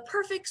know, the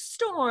perfect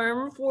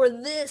storm for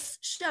this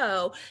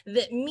show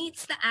that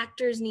meets the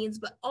actors' needs,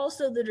 but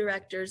also the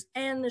directors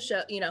and the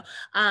show, you know.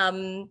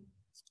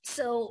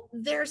 So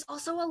there's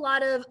also a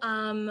lot of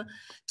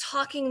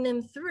talking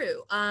them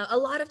through. A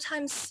lot of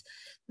times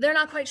they're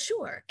not quite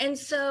sure. And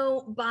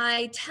so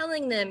by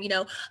telling them, you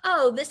know,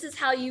 oh, this is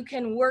how you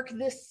can work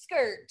this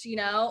skirt, you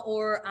know,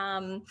 or,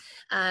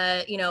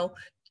 you know,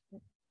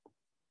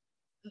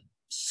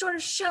 sort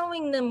of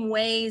showing them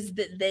ways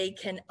that they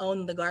can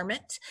own the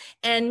garment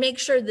and make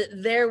sure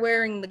that they're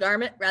wearing the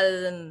garment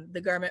rather than the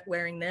garment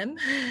wearing them.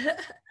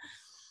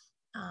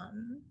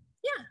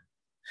 Yeah.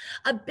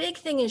 A big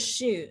thing is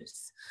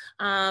shoes,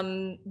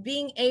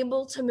 being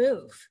able to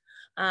move.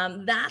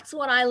 That's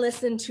what I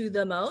listen to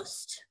the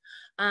most.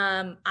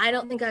 I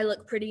don't think I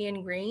look pretty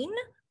in green.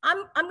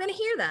 I'm going to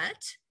hear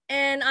that,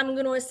 and I'm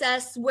going to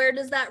assess where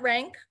does that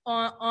rank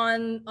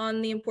on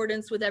the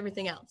importance with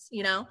everything else,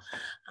 you know?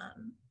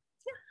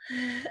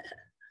 Yeah.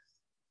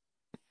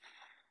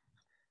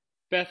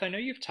 Beth, I know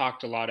you've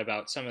talked a lot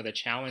about some of the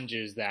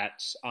challenges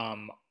that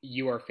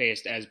you are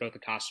faced as both a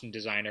costume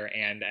designer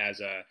and as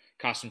a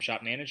costume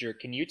shop manager.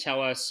 Can you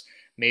tell us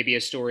maybe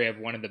a story of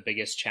one of the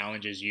biggest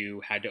challenges you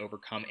had to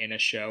overcome in a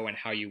show and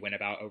how you went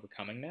about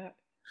overcoming that?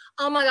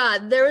 Oh my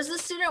God, there was a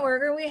student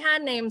worker we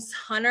had named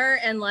Hunter,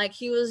 and like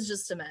he was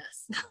just a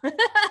mess.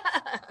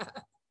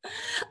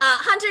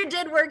 Hunter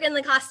did work in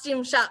the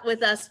costume shop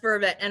with us for a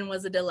bit and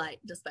was a delight,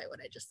 despite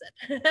what I just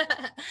said.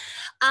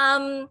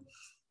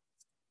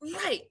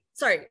 Right,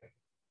 sorry.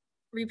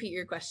 Repeat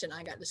your question.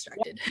 I got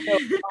distracted.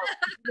 Think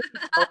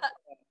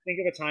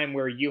of a time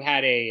where you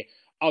had a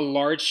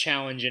large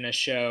challenge in a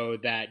show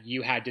that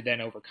you had to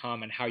then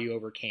overcome and how you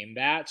overcame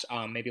that.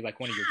 Maybe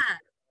like one of your.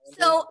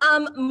 So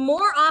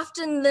more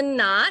often than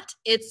not,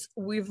 it's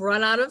we've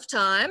run out of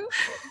time.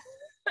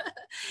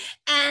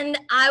 And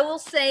I will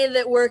say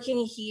that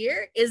working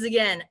here is,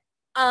 again,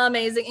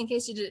 amazing, in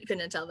case you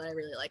couldn't tell that I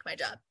really like my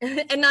job.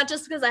 And not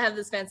just because I have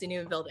this fancy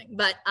new building,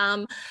 but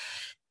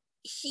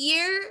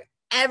here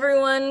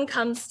everyone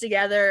comes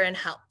together and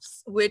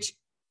helps, which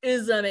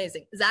is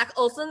amazing. Zach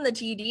Olson, the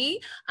TD,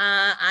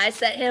 I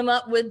set him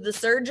up with the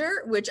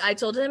serger, which I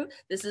told him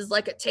this is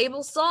like a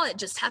table saw. It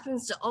just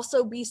happens to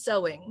also be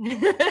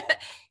sewing.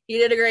 He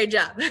did a great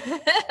job.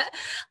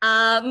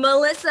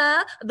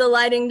 Melissa, the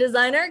lighting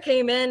designer,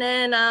 came in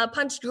and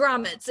punched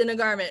grommets in a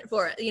garment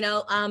for it,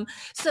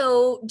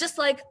 so just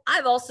like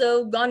I've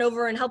also gone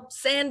over and helped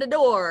sand a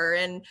door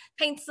and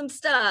paint some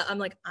stuff. I'm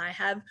like, I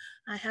have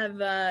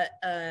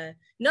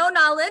no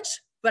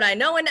knowledge, but I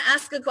know when to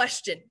ask a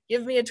question.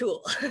 Give me a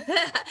tool.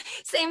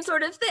 Same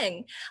sort of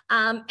thing.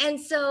 And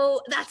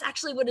so that's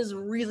actually what is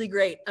really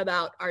great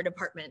about our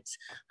department.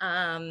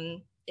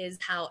 Is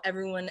how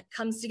everyone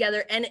comes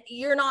together, and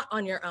you're not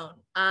on your own.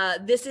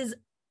 This is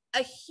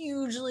a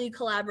hugely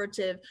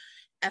collaborative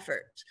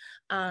effort,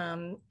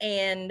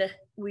 and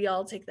we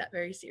all take that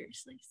very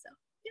seriously. So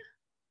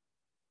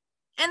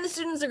yeah, and the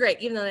students are great,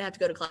 even though they have to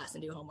go to class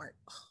and do homework.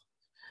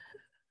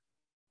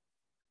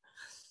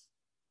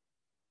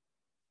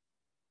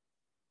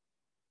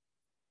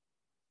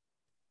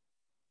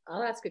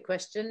 I'll ask a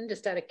question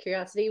just out of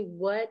curiosity.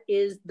 What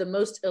is the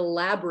most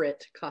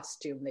elaborate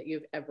costume that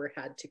you've ever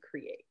had to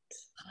create?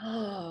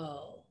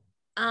 Oh,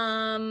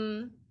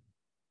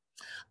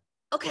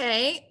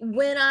 okay.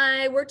 When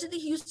I worked at the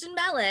Houston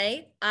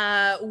Ballet,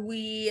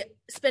 we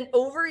spent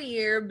over a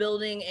year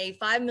building a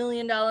 $5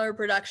 million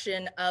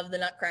production of the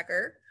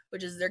Nutcracker,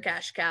 which is their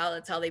cash cow.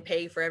 That's how they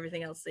pay for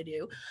everything else they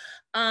do.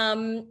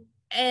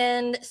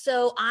 And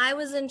so I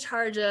was in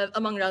charge of,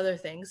 among other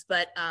things,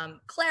 but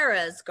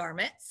Clara's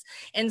garments.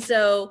 And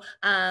so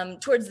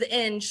towards the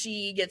end,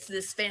 she gets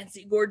this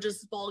fancy,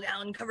 gorgeous ball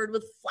gown covered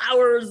with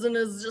flowers and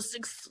is just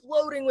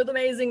exploding with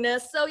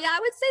amazingness. So yeah, I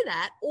would say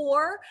that.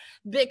 Or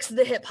Bix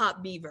the hip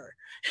hop beaver.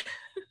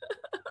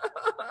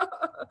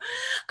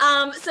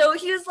 So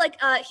he was like,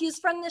 he's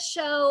from the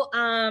show.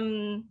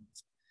 I'm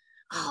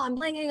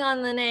blanking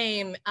on the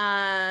name.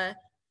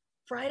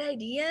 Bright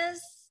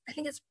Ideas? I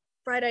think it's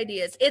Bright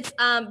Ideas. It's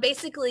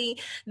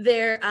basically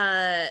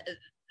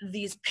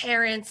these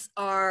parents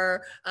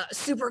are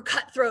super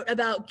cutthroat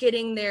about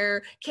getting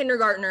their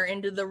kindergartner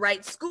into the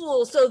right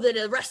school so that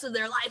the rest of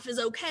their life is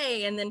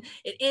okay. And then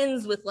it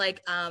ends with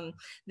like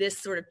this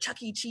sort of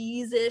Chuck E.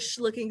 Cheese-ish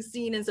looking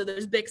scene. And so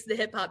there's Bix the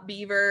hip hop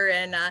beaver.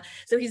 And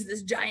so he's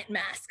this giant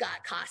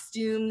mascot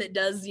costume that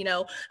does,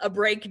 a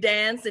break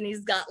dance. And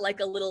he's got like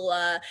a little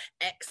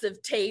X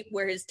of tape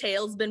where his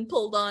tail's been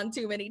pulled on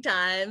too many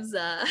times.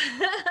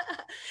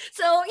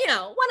 So,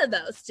 one of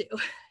those two.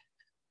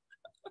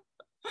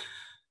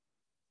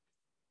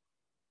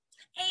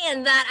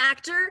 And that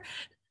actor,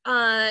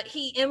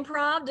 he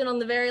improv'd, and on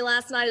the very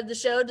last night of the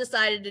show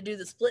decided to do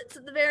the splits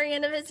at the very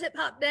end of his hip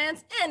hop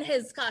dance, and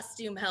his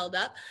costume held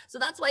up. So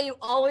that's why you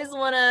always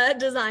want to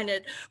design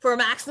it for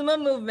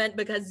maximum movement,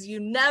 because you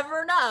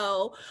never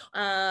know,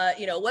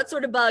 what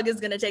sort of bug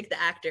is going to take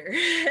the actor,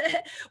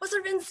 what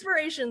sort of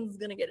inspiration is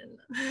going to get in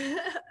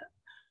them.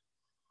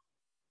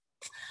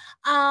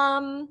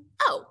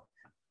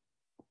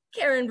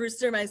 Karen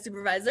Brewster, my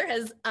supervisor,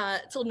 has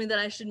told me that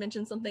I should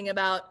mention something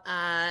about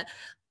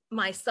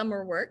my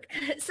summer work.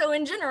 So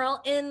in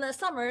general, in the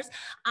summers,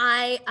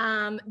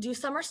 I do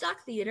summer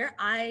stock theater.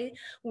 I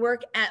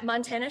work at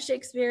Montana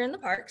Shakespeare in the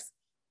Parks.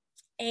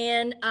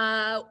 And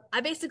I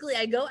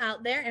go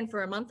out there, and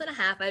for a month and a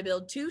half, I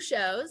build 2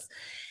 shows,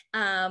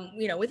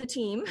 with a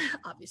team,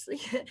 obviously.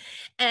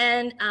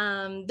 And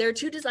there are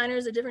 2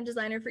 designers, a different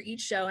designer for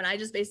each show. And I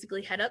just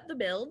basically head up the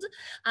build.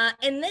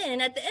 And then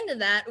at the end of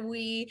that,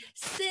 we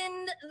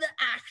send the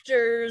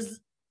actors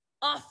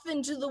off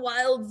into the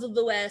wilds of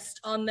the West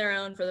on their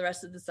own for the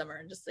rest of the summer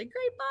and just say,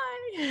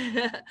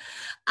 great,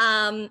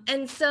 bye.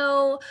 And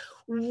so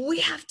we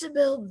have to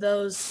build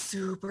those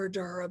super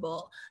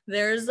durable.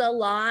 There's a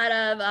lot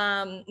of,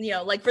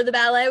 like for the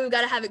ballet, we've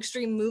got to have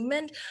extreme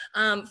movement.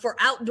 For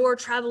outdoor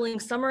traveling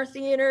summer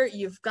theater,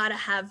 you've got to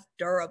have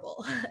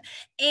durable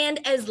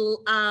and as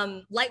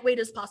lightweight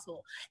as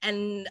possible.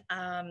 And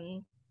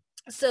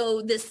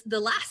so the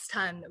last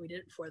time that we did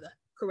it before the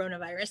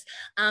coronavirus,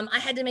 I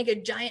had to make a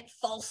giant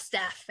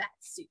Falstaff fat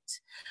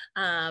suit.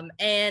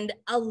 And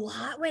a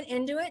lot went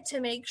into it to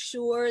make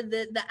sure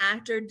that the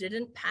actor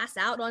didn't pass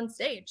out on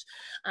stage.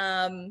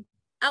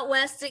 Out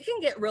west, it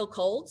can get real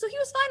cold, so he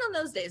was fine on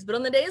those days. But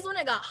on the days when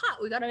it got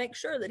hot, we got to make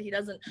sure that he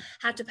doesn't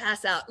have to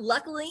pass out.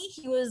 Luckily,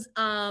 he was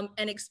an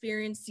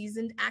experienced,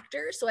 seasoned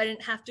actor, so I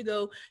didn't have to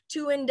go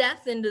too in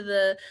depth into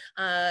the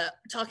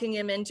talking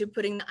him into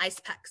putting the ice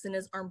packs in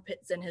his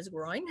armpits and his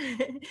groin.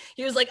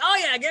 He was like, "Oh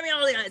yeah, give me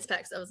all the ice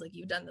packs." I was like,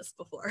 "You've done this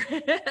before."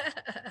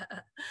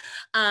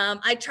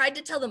 I tried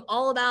to tell them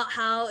all about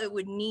how it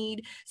would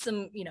need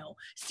some,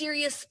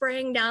 serious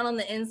spraying down on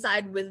the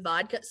inside with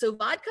vodka. So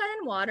vodka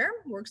and water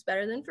works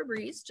better than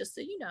Febreze, just so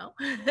you know.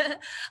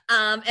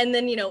 And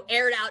then,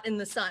 air it out in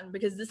the sun,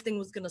 because this thing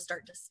was going to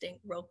start to stink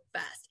real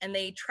fast. And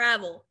they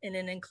travel in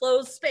an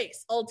enclosed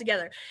space all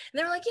together. And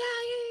they're like,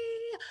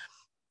 yeah.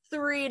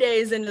 3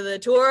 days into the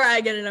tour,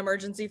 I get an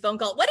emergency phone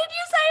call. What did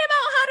you say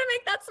about how to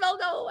make that smell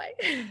go away?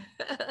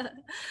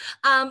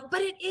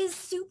 But it is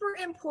super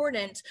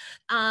important.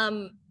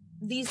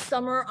 these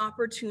summer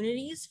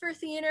opportunities for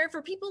theater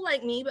for people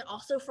like me, but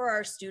also for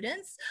our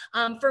students.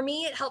 For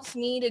me, it helps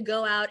me to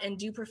go out and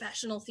do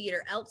professional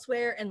theater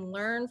elsewhere and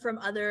learn from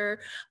other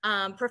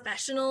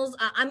professionals.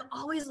 I'm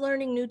always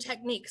learning new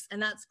techniques,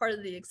 and that's part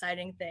of the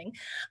exciting thing.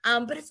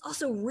 But it's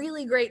also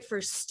really great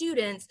for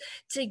students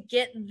to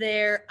get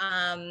their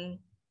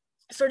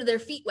sort of their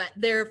feet wet,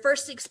 their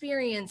first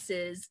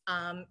experiences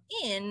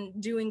in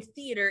doing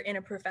theater in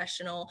a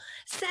professional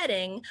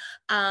setting.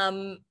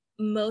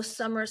 Most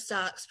summer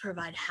stocks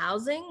provide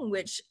housing,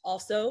 which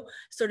also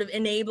sort of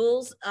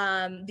enables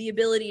the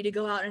ability to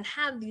go out and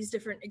have these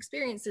different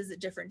experiences at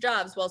different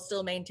jobs while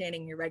still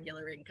maintaining your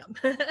regular income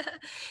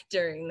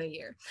during the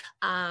year.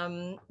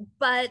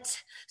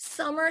 But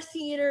summer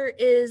theater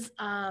is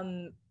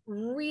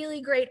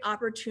really great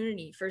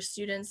opportunity for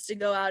students to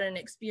go out and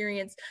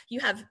experience. You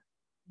have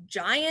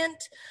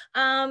giant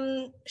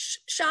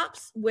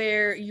shops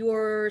where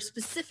your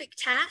specific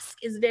task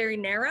is very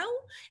narrow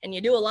and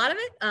you do a lot of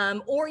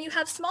it, or you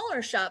have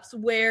smaller shops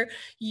where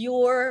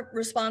your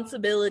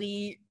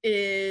responsibility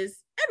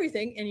is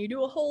everything and you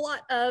do a whole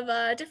lot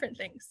of different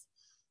things.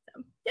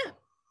 So, yeah.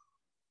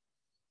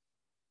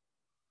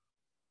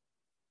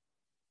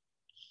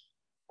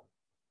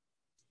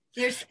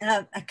 There's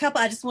a couple,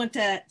 I just want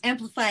to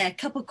amplify a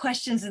couple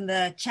questions in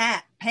the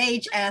chat.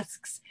 Paige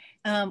asks,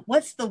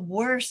 what's the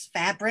worst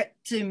fabric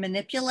to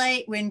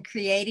manipulate when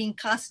creating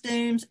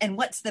costumes, and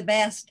what's the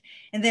best?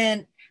 And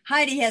then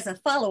Heidi has a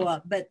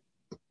follow-up, but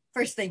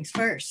first things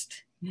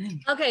first.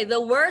 Okay,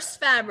 the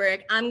worst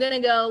fabric, I'm gonna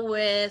go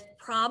with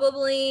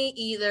probably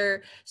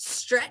either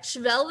stretch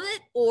velvet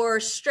or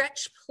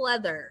stretch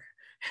pleather.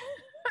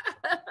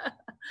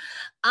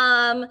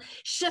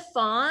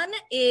 Chiffon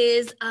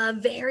is a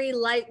very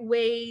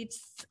lightweight,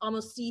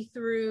 almost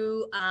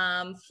see-through,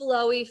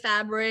 flowy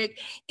fabric.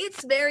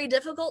 It's very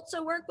difficult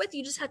to work with.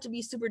 You just have to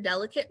be super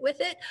delicate with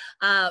it.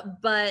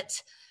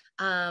 But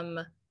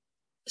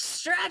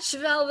stretch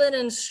velvet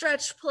and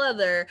stretch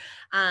pleather,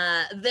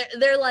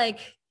 they're like,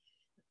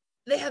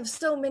 they have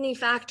so many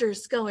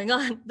factors going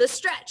on. The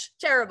stretch,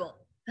 terrible.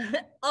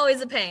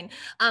 Always a pain.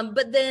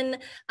 But then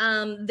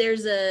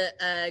there's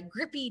a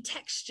grippy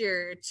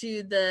texture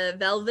to the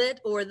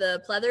velvet or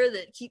the pleather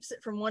that keeps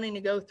it from wanting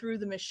to go through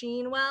the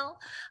machine well.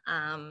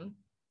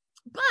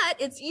 But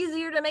it's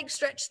easier to make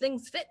stretch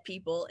things fit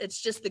people.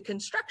 It's just the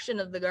construction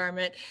of the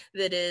garment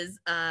that is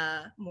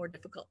more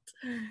difficult.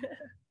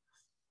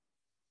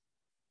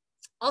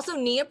 Also,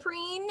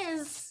 neoprene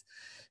is,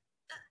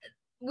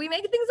 we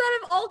make things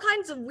out of all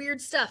kinds of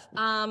weird stuff.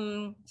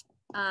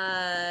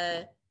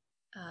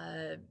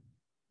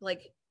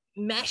 Like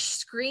mesh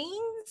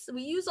screens.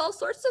 We use all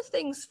sorts of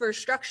things for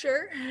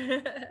structure.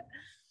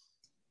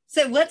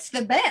 So what's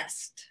the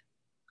best?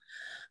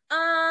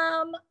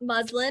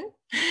 Muslin,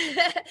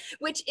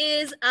 which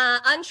is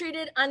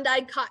untreated,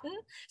 undyed cotton.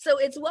 So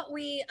it's what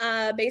we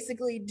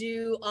basically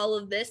do all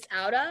of this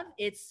out of.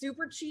 It's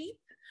super cheap.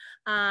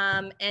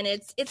 And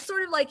it's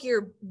sort of like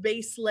your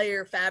base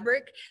layer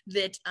fabric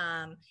that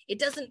it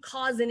doesn't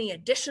cause any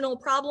additional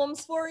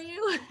problems for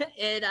you.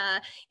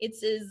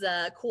 It's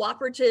as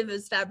cooperative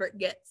as fabric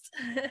gets.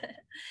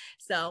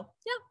 So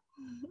yeah.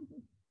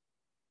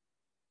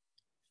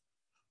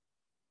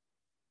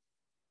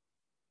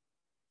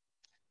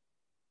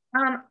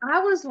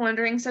 I was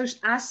wondering, so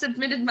I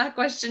submitted my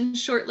question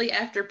shortly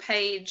after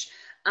Paige.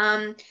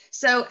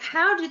 So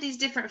how do these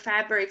different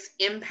fabrics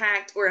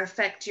impact or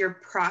affect your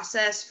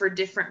process for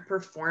different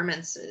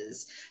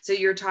performances? So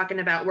you're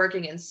talking about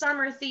working in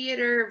summer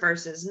theater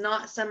versus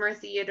not summer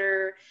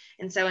theater.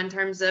 And so in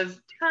terms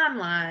of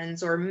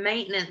timelines or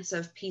maintenance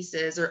of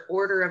pieces or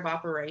order of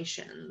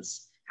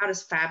operations, how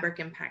does fabric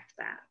impact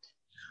that?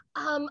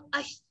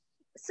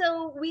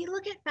 So we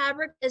look at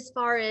fabric as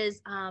far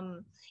as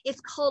it's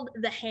called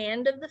the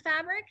hand of the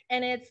fabric,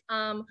 and it's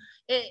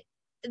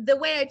the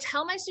way I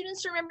tell my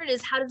students to remember it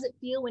is how does it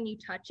feel when you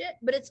touch it,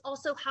 but it's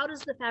also how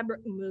does the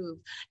fabric move?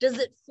 Does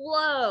it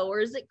flow, or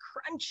is it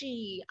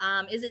crunchy?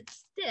 Is it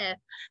stiff?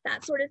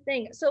 That sort of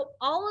thing. So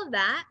all of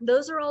that,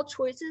 those are all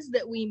choices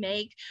that we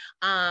make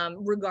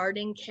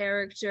regarding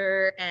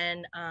character,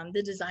 and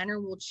the designer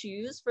will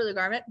choose for the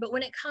garment. But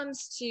when it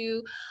comes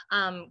to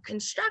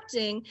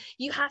constructing,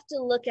 you have to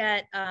look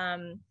at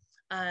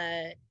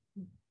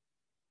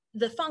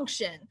the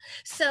function.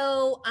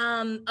 So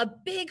a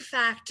big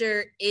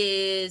factor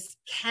is,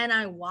 can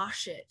I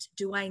wash it?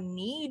 Do I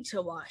need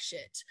to wash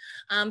it?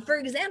 For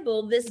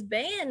example, this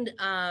band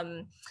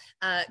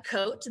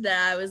coat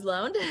that I was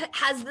loaned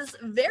has this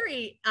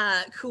very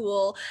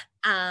cool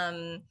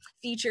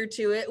feature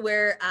to it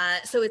where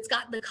so it's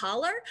got the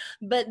collar,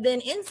 but then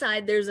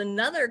inside there's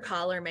another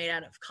collar made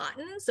out of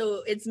cotton,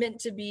 so it's meant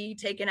to be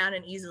taken out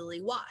and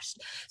easily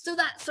washed. So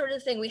that sort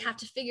of thing, we have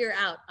to figure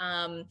out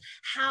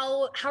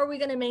how are we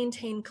going to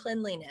maintain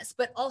cleanliness,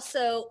 but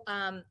also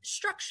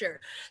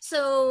structure.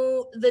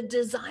 So the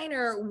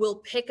designer will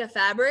pick a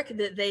fabric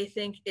that they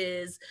think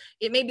is,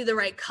 it may be the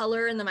right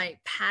color and the right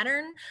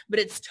pattern, but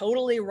it's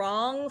totally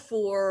wrong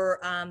for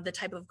the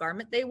type of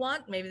garment they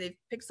want. Maybe they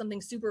pick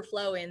something super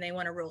flowy and they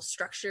want a real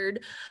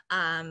structured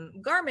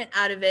garment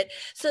out of it.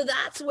 So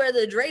that's where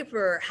the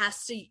draper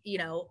has to, you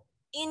know,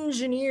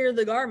 engineer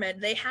the garment.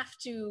 They have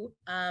to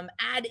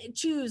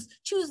choose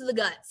the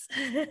guts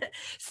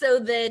so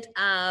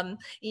that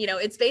you know,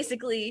 it's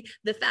basically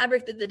the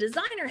fabric that the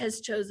designer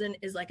has chosen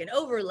is like an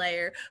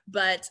overlayer,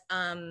 but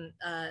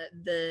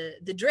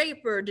the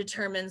draper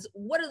determines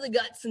what are the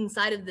guts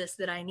inside of this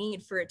that I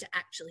need for it to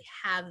actually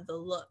have the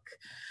look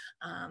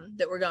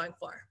that we're going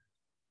for.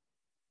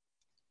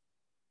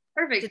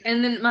 Perfect.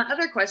 And then my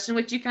other question,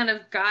 which you kind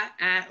of got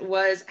at,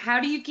 was how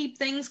do you keep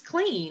things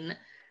clean?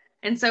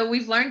 And so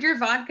we've learned your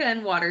vodka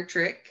and water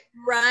trick.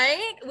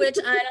 Right, which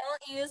I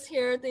don't use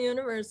here at the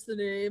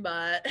university,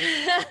 but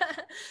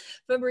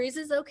Febreze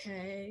is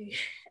okay.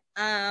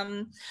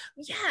 Yeah,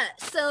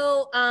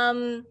 so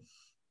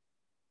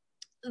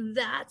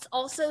that's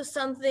also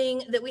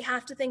something that we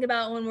have to think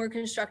about when we're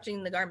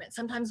constructing the garment.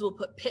 Sometimes we'll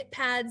put pit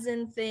pads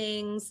in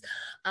things.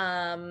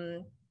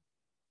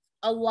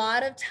 A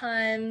lot of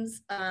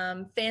times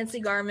fancy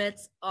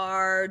garments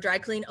are dry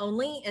clean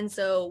only, and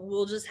so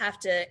we'll just have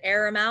to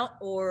air them out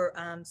or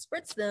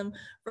spritz them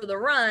for the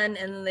run,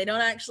 and then they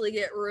don't actually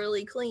get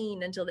really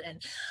clean until the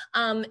end.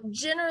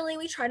 Generally,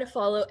 we try to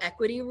follow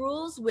equity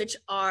rules, which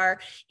are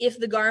if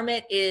the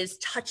garment is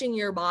touching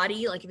your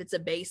body, like if it's a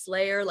base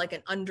layer, like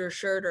an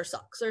undershirt or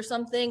socks or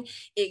something,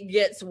 it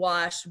gets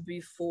washed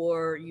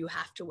before you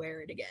have to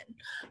wear it again,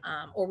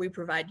 or we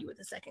provide you with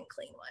a second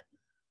clean one.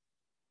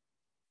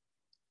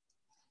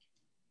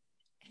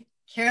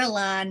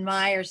 Caroline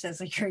Myers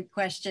has a great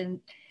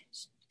question.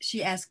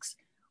 She asks,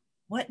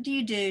 what do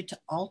you do to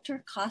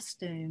alter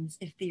costumes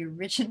if the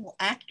original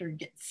actor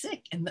gets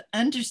sick and the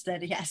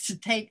understudy has to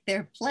take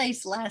their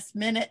place last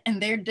minute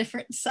and they're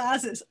different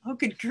sizes? Oh,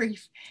 good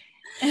grief.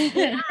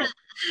 Yeah.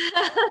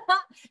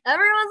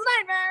 Everyone's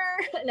nightmare.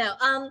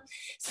 No.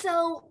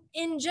 So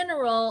in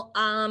general,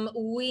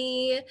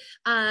 we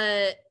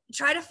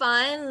try to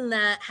find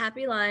that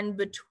happy line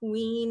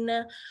between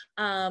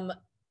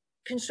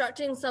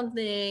constructing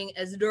something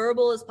as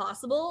durable as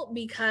possible,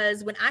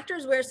 because when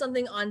actors wear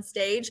something on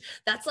stage,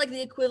 that's like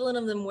the equivalent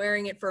of them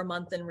wearing it for a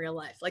month in real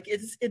life. Like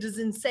it is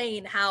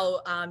insane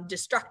how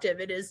destructive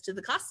it is to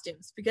the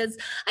costumes, because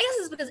I guess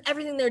it's because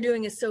everything they're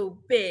doing is so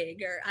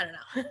big, or I don't know.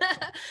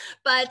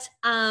 But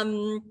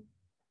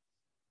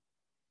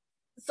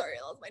sorry,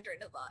 I lost my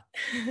train of thought.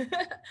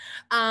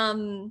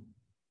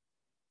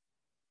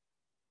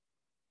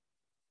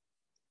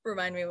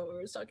 Remind me what we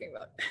were talking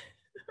about.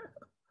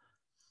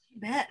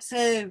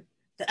 So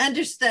the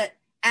understudy.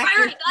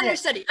 Right, the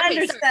understudy.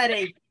 Okay,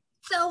 understudy.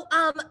 So,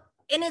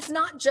 and it's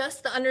not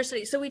just the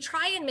understudy. So we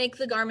try and make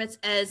the garments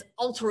as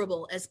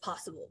alterable as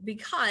possible,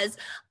 because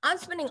I'm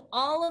spending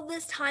all of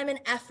this time and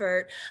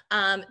effort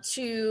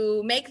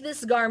to make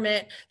this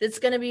garment that's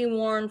going to be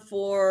worn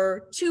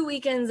for 2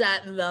 weekends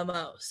at the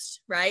most,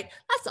 right?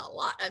 That's a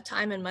lot of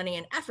time and money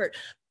and effort.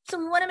 So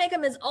we want to make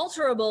them as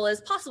alterable as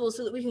possible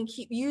so that we can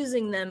keep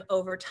using them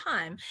over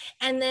time.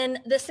 And then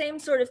the same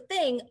sort of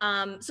thing.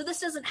 So this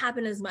doesn't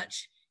happen as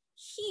much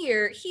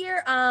here.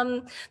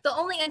 The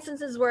only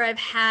instances where I've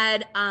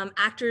had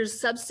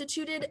actors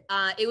substituted,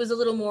 it was a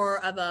little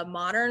more of a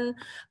modern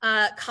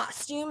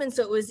costume, and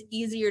so it was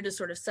easier to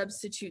sort of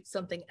substitute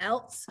something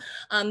else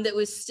that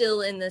was still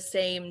in the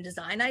same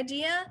design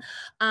idea.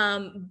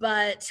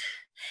 But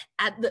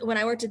when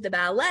I worked at the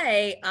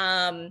ballet,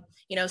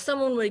 you know,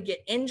 someone would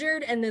get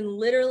injured and then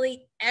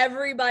literally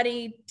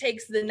everybody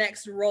takes the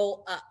next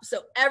roll up.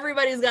 So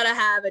everybody's got to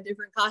have a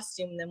different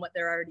costume than what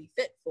they're already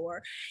fit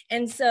for.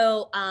 And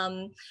so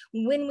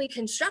when we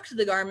construct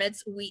the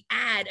garments, we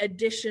add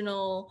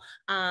additional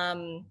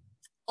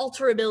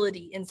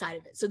alterability inside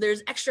of it. So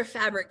there's extra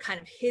fabric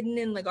kind of hidden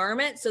in the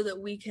garment so that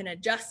we can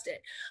adjust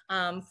it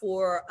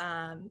for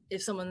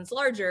if someone's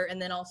larger, and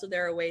then also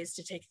there are ways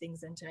to take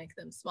things in to make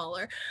them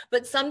smaller.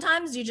 But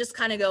sometimes you just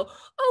kind of go,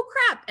 oh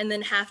crap, and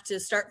then have to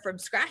start from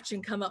scratch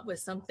and come up with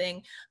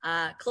something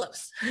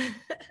close.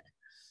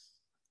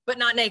 But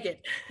not naked.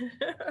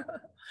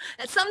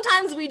 And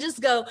sometimes we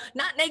just go,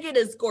 not naked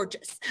is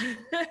gorgeous.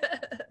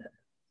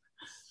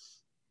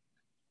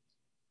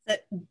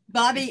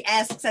 Bobby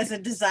asks, as a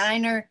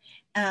designer,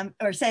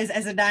 or says,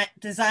 as a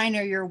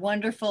designer, you're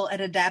wonderful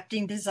at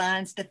adapting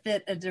designs to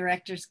fit a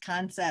director's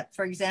concept.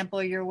 For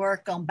example, your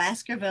work on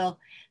Baskerville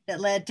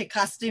that led to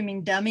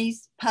costuming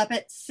dummies,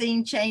 puppets,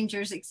 scene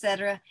changers,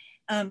 etc.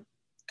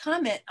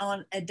 Comment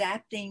on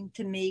adapting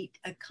to meet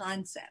a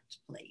concept,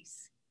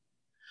 please.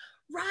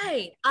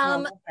 Right.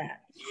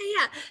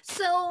 Yeah.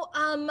 So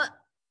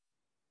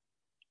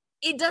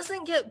it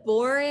doesn't get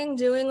boring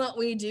doing what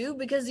we do,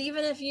 because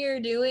even if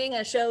you're doing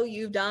a show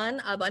you've done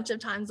a bunch of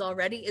times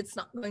already, it's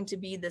not going to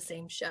be the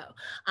same show,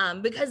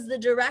 because the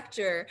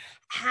director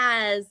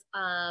has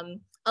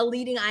a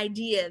leading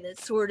idea that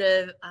sort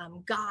of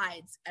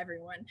guides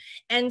everyone.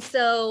 And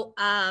so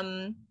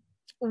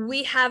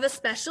we have a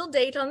special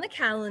date on the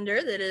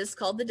calendar that is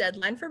called the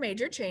deadline for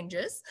major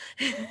changes.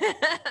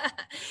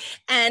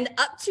 And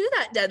up to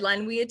that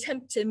deadline, we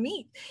attempt to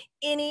meet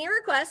any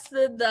requests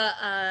that the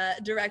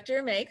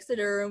director makes that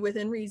are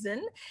within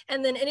reason.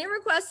 And then any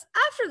requests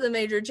after the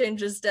major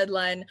changes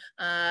deadline,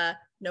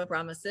 no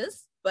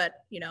promises. But,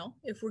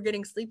 if we're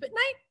getting sleep at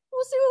night,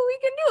 we'll see what we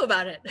can do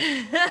about it.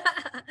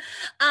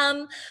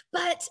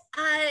 But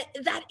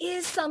that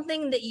is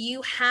something that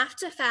you have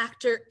to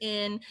factor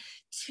in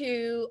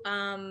to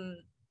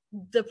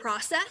the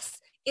process,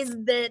 is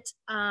that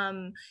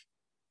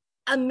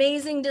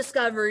amazing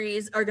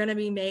discoveries are going to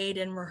be made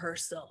in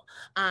rehearsal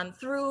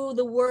through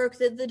the work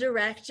that the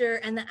director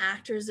and the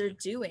actors are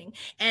doing.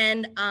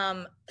 And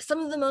some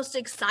of the most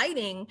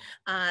exciting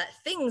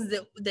things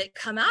that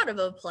come out of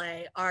a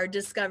play are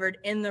discovered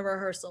in the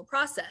rehearsal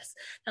process.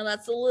 Now,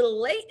 that's a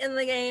little late in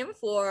the game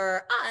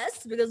for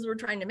us because we're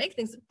trying to make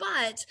things,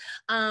 but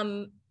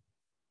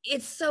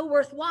it's so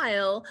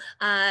worthwhile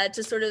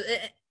to sort of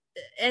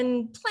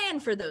and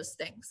plan for those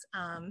things.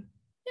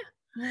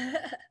 Yeah.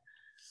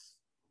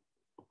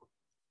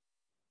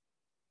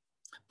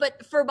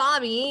 But for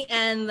Bobby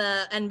and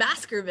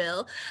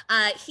Baskerville,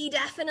 he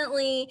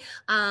definitely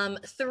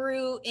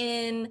threw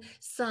in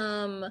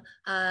some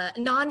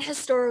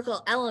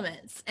non-historical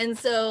elements. And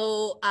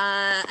so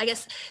I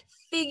guess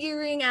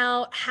figuring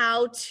out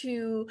how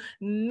to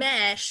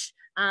mesh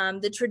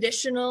the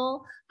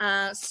traditional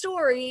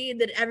story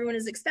that everyone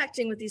is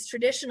expecting with these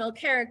traditional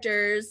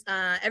characters.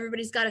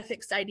 Everybody's got a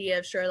fixed idea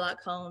of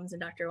Sherlock Holmes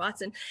and Dr.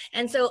 Watson.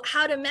 And so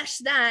how to mesh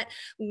that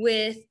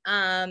with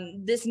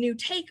this new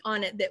take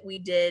on it that we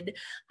did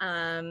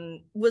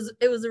was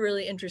a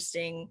really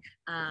interesting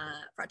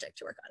project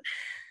to work on.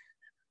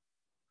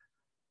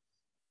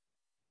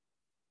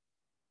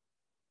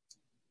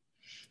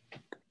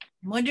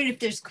 I'm wondering if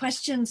there's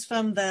questions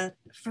from the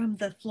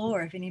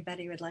floor, if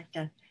anybody would like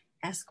to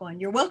ask one.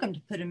 You're welcome to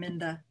put them in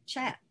the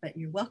chat, but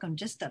you're welcome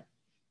just to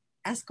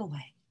ask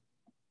away.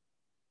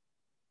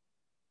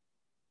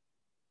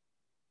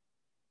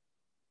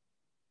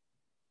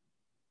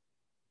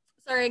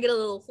 Sorry, I get a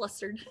little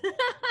flustered.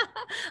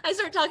 I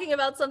start talking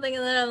about something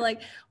and then I'm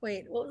like,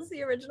 wait, what was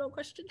the original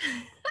question?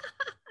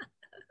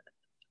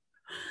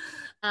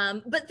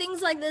 But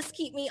things like this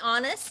keep me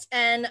honest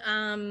and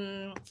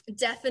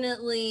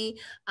definitely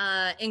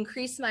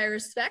increase my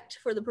respect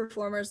for the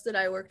performers that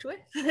I worked with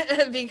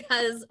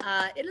because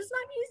it is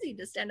not easy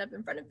to stand up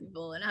in front of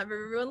people and have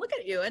everyone look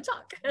at you and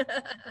talk.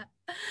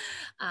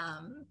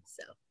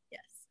 So,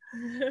 yes.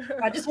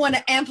 I just want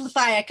to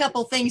amplify a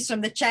couple things from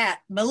the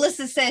chat.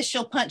 Melissa says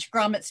she'll punch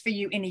grommets for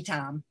you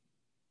anytime.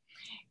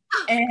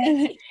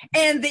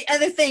 And the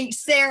other thing,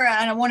 Sarah,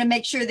 and I want to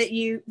make sure that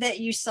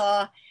you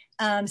saw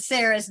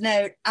Sarah's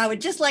note. I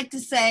would just like to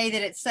say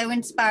that it's so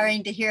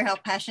inspiring to hear how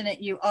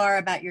passionate you are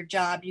about your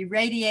job. You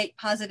radiate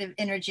positive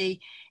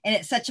energy, and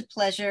it's such a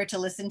pleasure to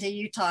listen to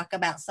you talk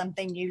about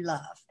something you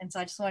love. And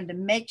so I just wanted to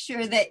make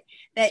sure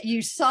that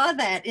you saw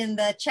that in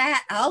the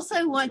chat. I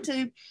also want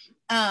to,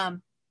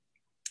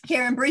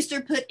 Karen Brewster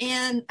put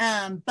in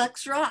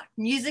Bucks Rock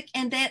Music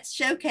and Dance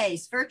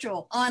Showcase,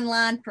 virtual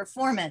online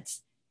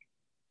performance.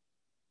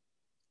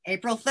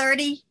 April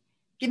 30.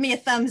 Give me a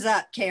thumbs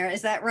up, Kara.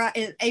 Is that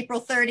right?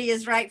 April 30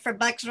 is right for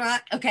Bucks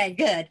Rock? Okay,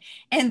 good.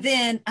 And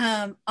then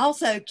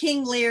also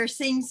King Lear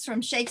sings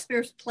from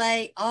Shakespeare's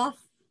play off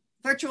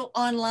virtual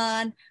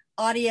online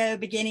audio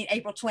beginning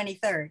April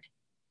 23rd.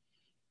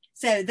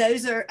 So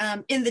those are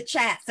in the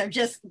chat. So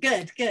just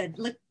good.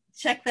 Look,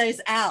 check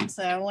those out.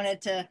 So I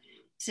wanted to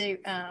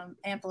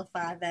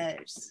amplify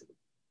those.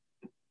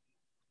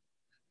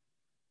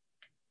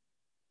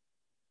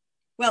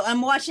 Well,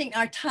 I'm watching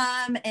our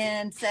time,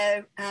 and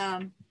so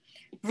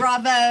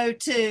bravo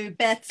to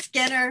Beth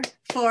Skinner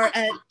for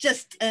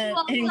just an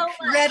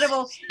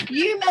incredible,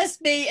 you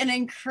must be an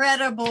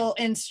incredible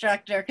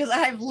instructor because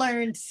I've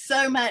learned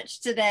so much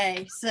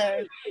today.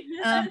 So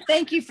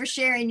thank you for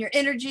sharing your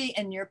energy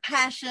and your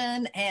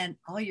passion and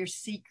all your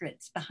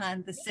secrets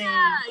behind the scenes.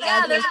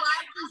 Yeah, there's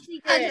lots of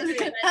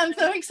secrets. I'm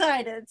so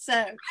excited.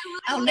 So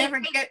it'll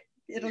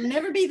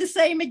never be the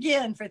same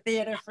again for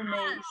theater for me.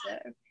 So.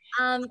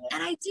 And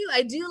I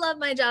do love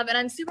my job and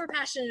I'm super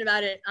passionate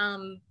about it.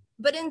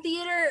 But in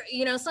theater,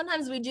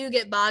 sometimes we do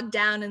get bogged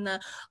down in the,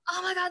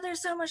 oh my God,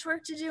 there's so much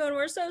work to do and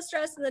we're so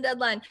stressed in the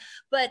deadline.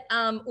 But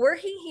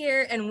working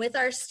here and with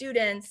our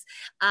students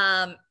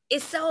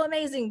is so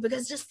amazing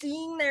because just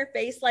seeing their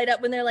face light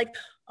up when they're like,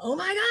 oh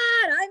my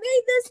God, I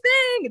made this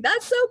thing.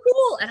 That's so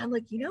cool. And I'm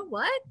like, you know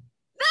what?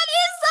 That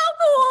is so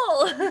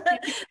cool.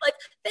 Like,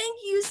 thank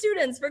you,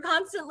 students, for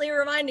constantly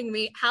reminding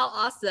me how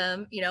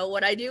awesome,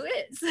 what I do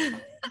is.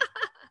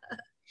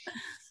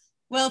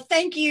 Well,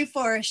 thank you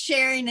for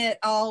sharing it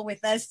all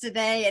with us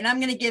today. And I'm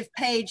going to give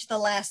Paige the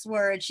last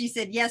word. She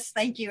said, yes,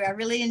 thank you. I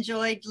really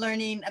enjoyed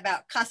learning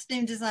about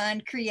costume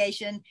design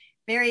creation.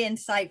 Very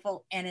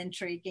insightful and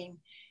intriguing.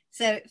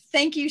 So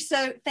thank you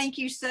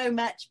so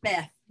much,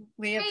 Beth.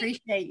 We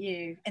appreciate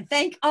you. And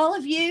thank all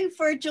of you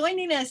for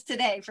joining us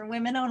today for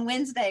Women on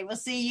Wednesday. We'll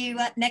see you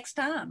next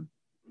time.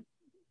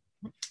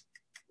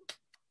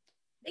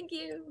 Thank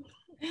you.